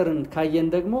ካንሰርን ካየን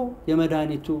ደግሞ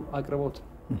የመድኃኒቱ አቅርቦት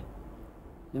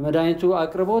የመድኃኒቱ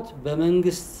አቅርቦት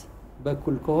በመንግስት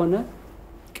በኩል ከሆነ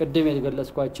ቅድም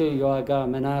የገለጽኳቸው የዋጋ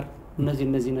መናር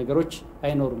እነዚህ ነገሮች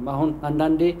አይኖርም። አሁን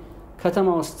አንዳንዴ ከተማ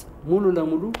ውስጥ ሙሉ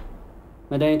ለሙሉ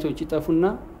መድኃኒቶች ይጠፉና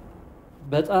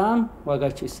በጣም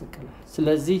ዋጋቸው ይሰቀላል።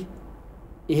 ስለዚህ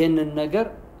ይሄንን ነገር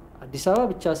አዲስ አበባ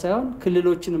ብቻ ሳይሆን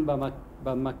ክልሎችንም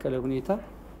ባማከለ ሁኔታ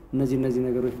እነዚህ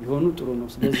ነገሮች ቢሆኑ ጥሩ ነው።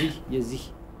 ስለዚህ የዚህ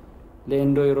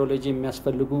ለኤንዶዩሮሎጂ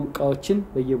የሚያስፈልጉ እቃዎችን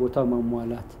በየቦታው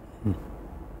ማሟላት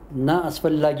እና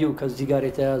አስፈላጊው ከዚህ ጋር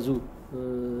የተያዙ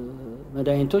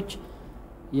መድኃኒቶች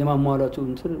የማሟላቱ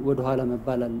እንትን ወደ ኋላ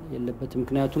መባል የለበትም።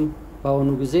 ምክንያቱም በአሁኑ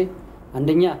ጊዜ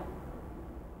አንደኛ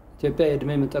ኢትዮጵያ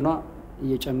የእድሜ መጠኗ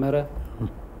እየጨመረ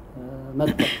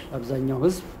መጥቷል። አብዛኛው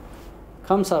ህዝብ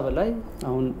ከ50 በላይ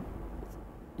አሁን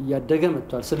እያደገ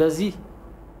መጥቷል። ስለዚህ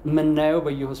የምናየው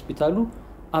በየሆስፒታሉ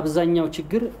አብዛኛው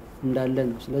ችግር እንዳለ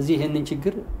ነው። ስለዚህ ይሄንን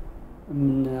ችግር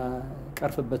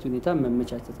የምንቀርፍበት ሁኔታ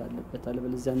መመቻቸት አለበት።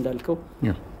 አለበለዚያ እንዳልከው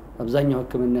አብዛኛው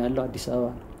ሕክምና ያለው አዲስ አበባ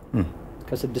ነው።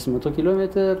 ከ600 ኪሎ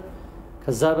ሜትር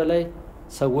ከዛ በላይ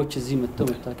ሰዎች እዚህ መጥተው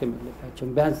መታከም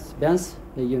የለባቸውም። ቢያንስ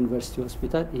በዩኒቨርሲቲ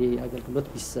ሆስፒታል ይሄ አገልግሎት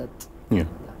ቢሰጥ።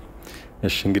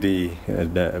 እሺ እንግዲህ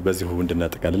በዚሁ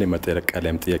እንድናጠቃልል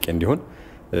የማጠቃለያም ጥያቄ እንዲሆን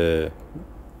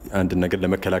አንድ ነገር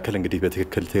ለመከላከል እንግዲህ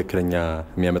ትክክለኛ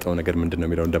የሚያመጣው ነገር ምንድነው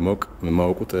የሚለው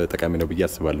ማወቁ ጠቃሚ ነው ብዬ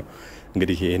አስባለሁ።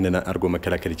 እንግዲህ ይሄንን አርጎ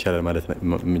መከላከል ይቻላል ማለት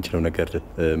የምንችለው ነገር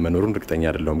መኖሩን እርግጠኛ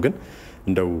አይደለሁም። ግን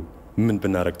እንደው ምን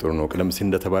ብናረግ ጥሩ ነው? ቀደም ሲል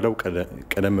እንደተባለው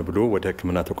ቀደም ብሎ ወደ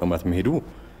ሕክምና ተቋማት መሄዱ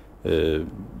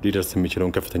ሊደርስ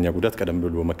የሚችለውን ከፍተኛ ጉዳት ቀደም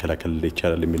ብሎ መከላከል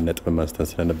ይቻላል የሚል ነጥብ ማንስተን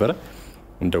ስለነበረ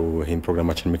እንደው ይሄን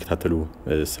ፕሮግራማችን የሚከታተሉ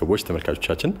ሰዎች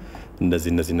ተመልካቾቻችን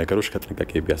እነዚህ ነገሮች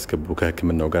ከጥንቃቄ ቢያስገቡ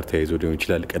ከሕክምናው ጋር ተያይዞ ሊሆን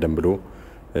ይችላል፣ ቀደም ብሎ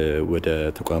ወደ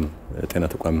ጤና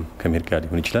ተቋም ከመሄድ ጋር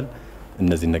ሊሆን ይችላል።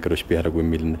 እነዚህ ነገሮች ቢያደርጉ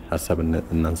የሚል ሀሳብ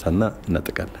እናንሳና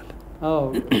እናጠቃላለን። አዎ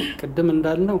ቅድም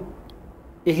እንዳልነው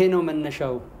ይሄ ነው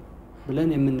መነሻው ብለን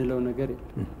የምንለው ነገር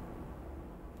የለም።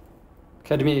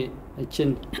 ከእድሜ እችን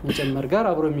መጨመር ጋር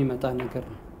አብሮ የሚመጣ ነገር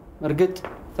ነው። እርግጥ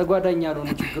ተጓዳኝ ያልሆኑ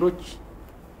ችግሮች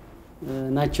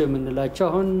ናቸው የምንላቸው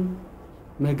አሁን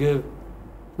ምግብ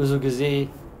ብዙ ጊዜ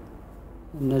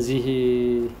እነዚህ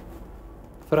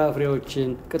ፍራፍሬዎችን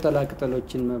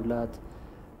ቅጠላቅጠሎችን መብላት፣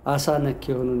 አሳ ነክ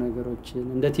የሆኑ ነገሮችን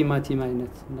እንደ ቲማቲም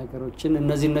አይነት ነገሮችን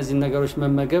እነዚህ ነገሮች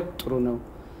መመገብ ጥሩ ነው።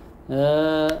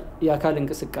 የአካል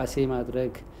እንቅስቃሴ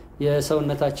ማድረግ፣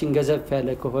 የሰውነታችን ገዘፍ ያለ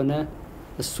ከሆነ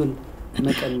እሱን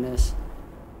መቀነስ፣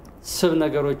 ስብ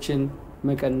ነገሮችን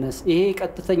መቀነስ። ይሄ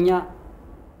ቀጥተኛ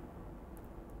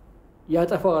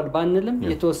ያጠፋዋል ባንልም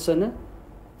የተወሰነ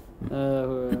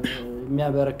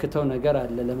የሚያበረክተው ነገር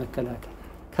አለ ለመከላከል።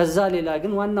 ከዛ ሌላ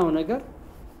ግን ዋናው ነገር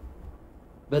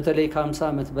በተለይ ከ50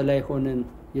 ዓመት በላይ ሆነን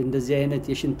እንደዚህ አይነት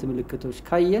የሽንት ምልክቶች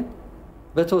ካየን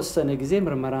በተወሰነ ጊዜ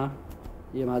ምርመራ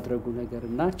የማድረጉ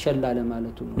ነገርና ቸላ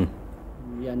ለማለቱ ነው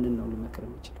ያንን ነው ለመከረ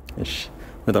ይችላል እሺ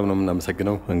በጣም ነው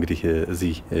የምናመሰግነው እንግዲህ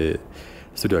እዚህ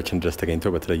ስቱዲዮአችን ድረስ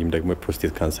ተገኝተው በተለይም ደግሞ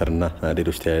የፕሮስቴት ካንሰርና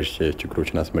ሌሎች ተያያዥ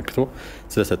ችግሮችን አስመልክቶ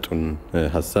ስለሰጡን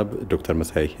ሐሳብ ዶክተር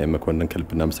መሳይ መኮንን ከልብ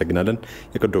እናመሰግናለን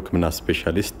የቀዶ ሕክምና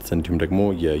ስፔሻሊስት እንዲሁም ደግሞ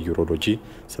የዩሮሎጂ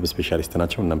ሰብ ስፔሻሊስት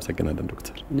ናቸው እናመሰግናለን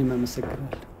ዶክተር እኔም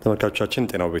አመሰግናለሁ ተመልካቾቻችን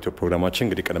ጤናው በኢትዮጵያ ፕሮግራማችን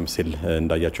እንግዲህ ቀደም ሲል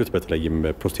እንዳያችሁት በተለይም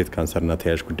ፕሮስቴት ካንሰርና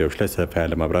ተያያዥ ጉዳዮች ላይ ሰፋ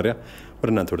ያለ ማብራሪያ ወደ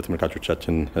እናንተ ወደ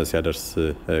ተመልካቾቻችን ሲያደርስ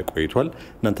ቆይቷል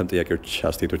እናንተም ጥያቄዎች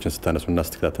አስተያየቶችን ስታነሱና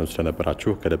ስትከታተሉ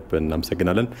ስለነበራችሁ ከልብ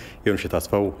እናመሰግናለን የውንሸት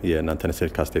አስፋው የእናንተን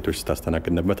ስልክ አስተያየቶች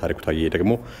ስታስተናግድ ነበር ታሪኩ ታዬ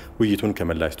ደግሞ ውይይቱን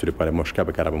ከመላ ስቱዲዮ ባለሙያዎች ጋር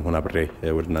በጋራ በመሆን አብሬ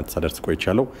ወደ እናንተ ሳደርስ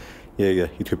ቆይቻለሁ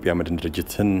የኢትዮጵያ መድን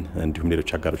ድርጅትን እንዲሁም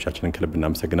ሌሎች አጋሮቻችንን ከልብ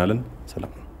እናመሰግናለን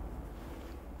ሰላም